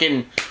this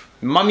fucking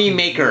mummy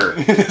maker.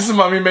 This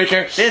mummy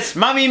maker.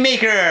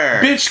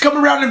 Bitch, come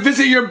around and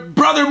visit your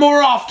brother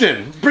more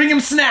often. Bring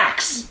him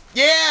snacks.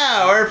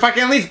 Yeah, or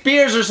fucking at least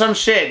beers or some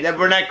shit that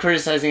we're not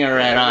criticizing her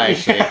at all.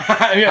 Shit.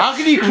 Yeah. How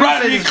can you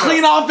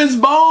clean off his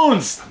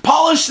bones?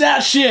 Polish that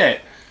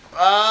shit.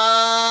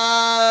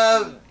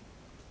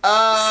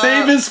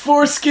 Save his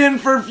foreskin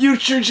for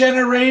future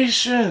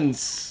generations.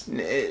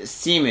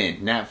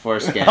 Semen, not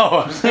foreskin.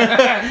 Oh.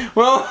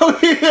 Well,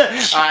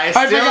 I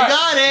still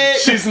got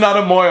it. She's not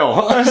a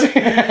moil.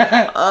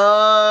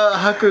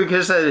 How could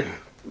we say?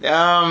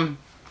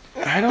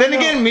 I don't then know.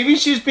 Again, maybe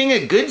she was being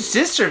a good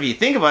sister if you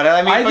think about it.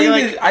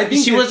 I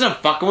think she wasn't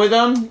fucking with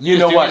him. You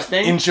know what?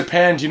 In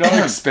Japan, do you know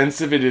how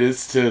expensive it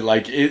is to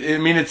like?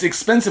 It's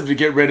expensive to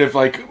get rid of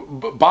like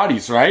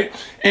bodies, right?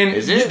 And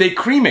is it? They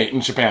cremate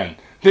in Japan.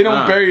 They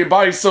don't bury your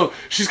body, so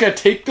she's got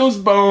to take those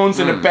bones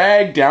in a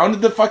bag down to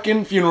the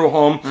fucking funeral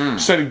home.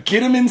 She's got to get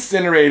them,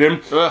 incinerate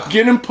them,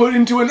 get them put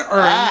into an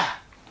urn.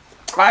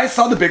 I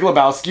saw The Big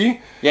Lebowski.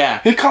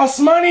 Yeah. It costs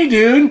money,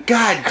 dude.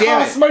 God damn it. It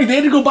costs money. They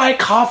had to go buy a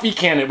coffee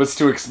can. It was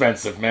too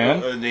expensive,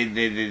 man.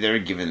 They're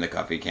giving the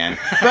coffee can.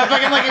 But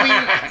fucking, like, I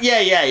mean,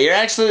 yeah, you're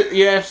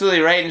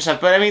absolutely right and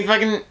stuff. But I mean,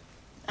 fucking,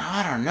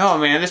 I don't know,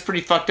 man. That's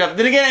pretty fucked up.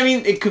 Then again, I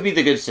mean, it could be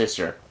the good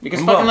sister.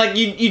 Because fucking, like,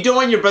 you don't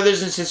want your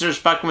brothers and sisters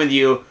fucking with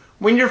you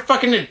when you're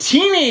fucking a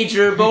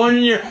teenager, but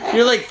when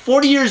you're like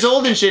 40 years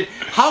old and shit.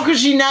 How could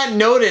she not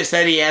notice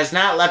that he has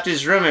not left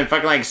his room in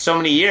fucking like so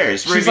many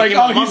years? She's like,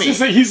 oh,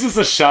 he's just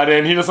a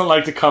shut-in. He doesn't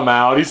like to come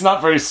out. He's not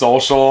very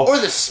social. Or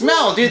the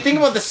smell, dude. Think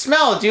about the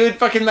smell, dude.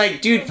 Fucking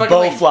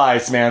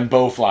Bowflies, man.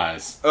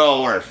 Bowflies.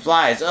 Oh, or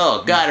flies.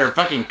 Oh, God. Or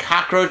fucking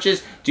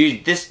cockroaches.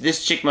 Dude,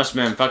 this chick must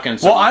have been fucking...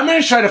 Well, I'm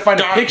going to try to find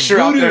a picture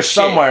out there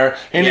somewhere.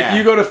 And if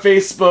you go to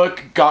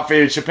Facebook, Got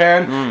Faded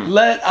Japan,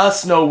 let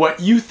us know what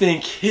you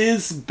think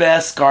his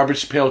best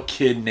Garbage Pail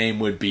Kid name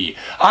would be.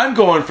 I'm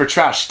going for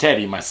Trash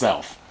Teddy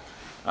myself.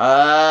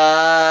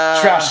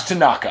 Trash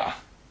Tanaka.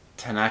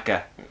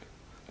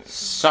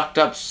 Sucked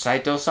up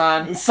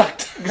Saito-san?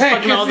 Sucked.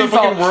 Fucking all the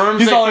fucking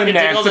worms. He's all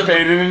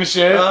emancipated and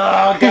shit.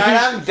 Oh, God,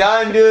 I'm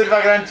done, dude.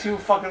 Fucking, I'm too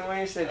fucking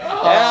wasted.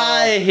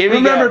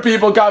 Remember,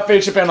 people, Got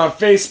Faded Japan on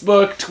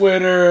Facebook,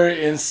 Twitter,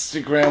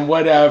 Instagram,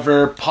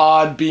 whatever,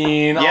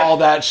 Podbean, all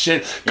that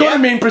shit. Go to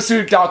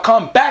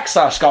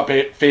mainpursuit.com/Got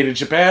Faded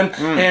Japan,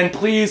 and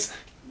please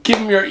give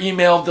them your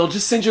email. They'll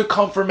just send you a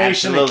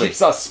confirmation. Absolutely. It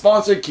keeps us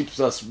sponsored, keeps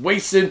us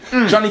wasted.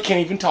 Johnny can't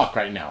even talk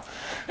right now.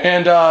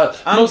 And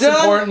most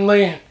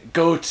importantly,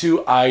 go to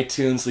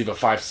iTunes, leave a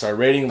 5-star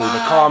rating, leave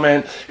a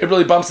comment. It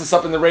really bumps us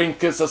up in the rating,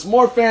 gives us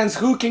more fans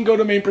who can go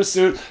to Main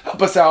Pursuit,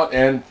 help us out,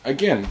 and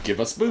again, give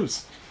us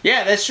booze.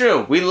 Yeah, that's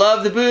true. We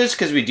love the booze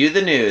because we do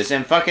the news.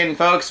 And fucking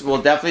folks,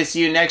 we'll definitely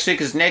see you next week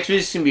because next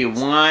week's going to be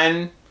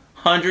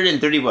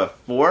 130, what,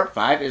 4,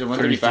 5? Is it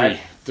 135?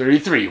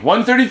 33.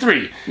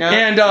 133. No,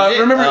 and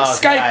remember,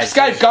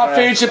 Skype, Got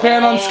Faded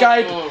Japan on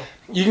Skype.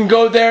 You can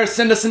go there,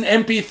 send us an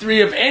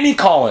MP3 of any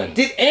call-in.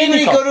 Did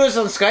anybody go to us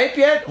on Skype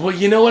yet? Well,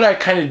 you know what I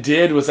kind of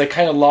did was I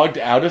kind of logged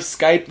out of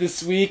Skype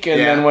this week, and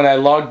then when I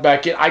logged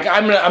back in,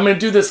 I'm gonna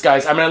do this,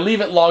 guys. I'm gonna leave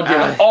it logged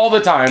in all the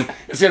time.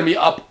 It's gonna be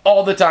up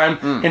all the time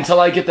until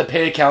I get the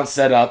pay account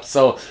set up.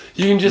 So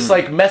you can just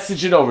like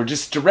message it over,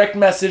 just direct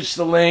message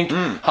the link.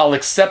 I'll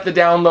accept the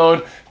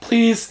download.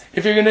 Please,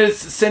 if you're gonna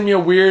send me a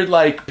weird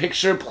like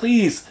picture,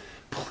 please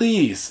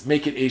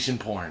make it Asian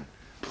porn,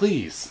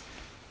 please.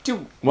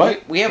 Dude,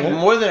 what? We have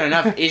more than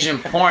enough Asian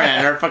porn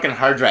on our fucking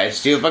hard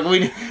drives, dude.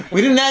 Fucking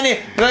we do not need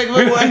like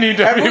we need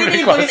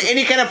fucking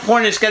any kind of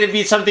porn. It's got to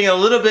be something a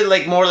little bit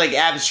like more like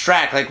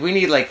abstract. Like we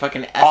need like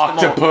fucking Eskimo.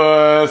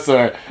 Octopus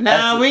or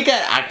we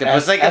got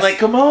octopus like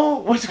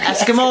Eskimo. What's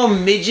Eskimo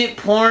midget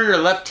porn or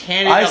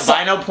left-handed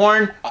albino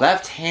porn?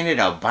 Left-handed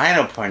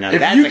albino porn. Now,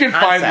 if you can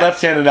find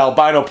left-handed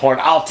albino porn,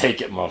 I'll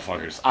take it,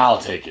 motherfuckers. I'll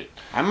take it.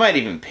 I might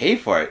even pay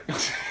for it.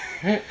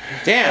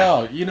 Damn.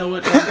 Oh, you know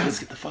what? Let's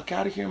get the fuck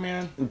out of here,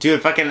 man.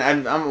 Dude, fucking,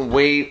 I'm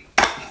way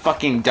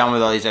fucking done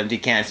with all these empty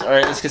cans. All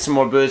right, let's get some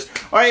more booze.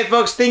 All right,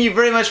 folks, thank you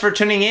very much for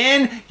tuning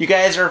in. You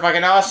guys are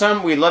fucking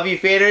awesome. We love you,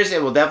 faders,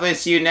 and we'll definitely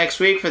see you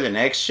next week for the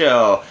next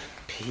show.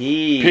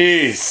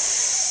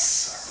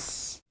 Peace.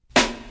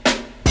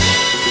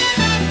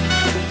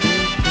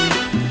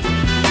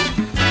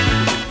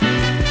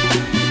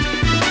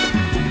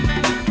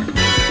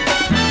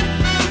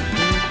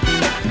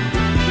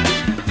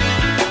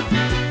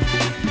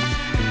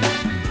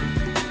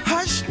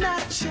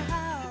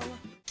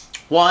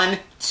 One,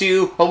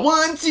 two,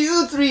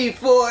 3,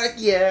 4,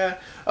 yeah.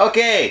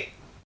 Okay,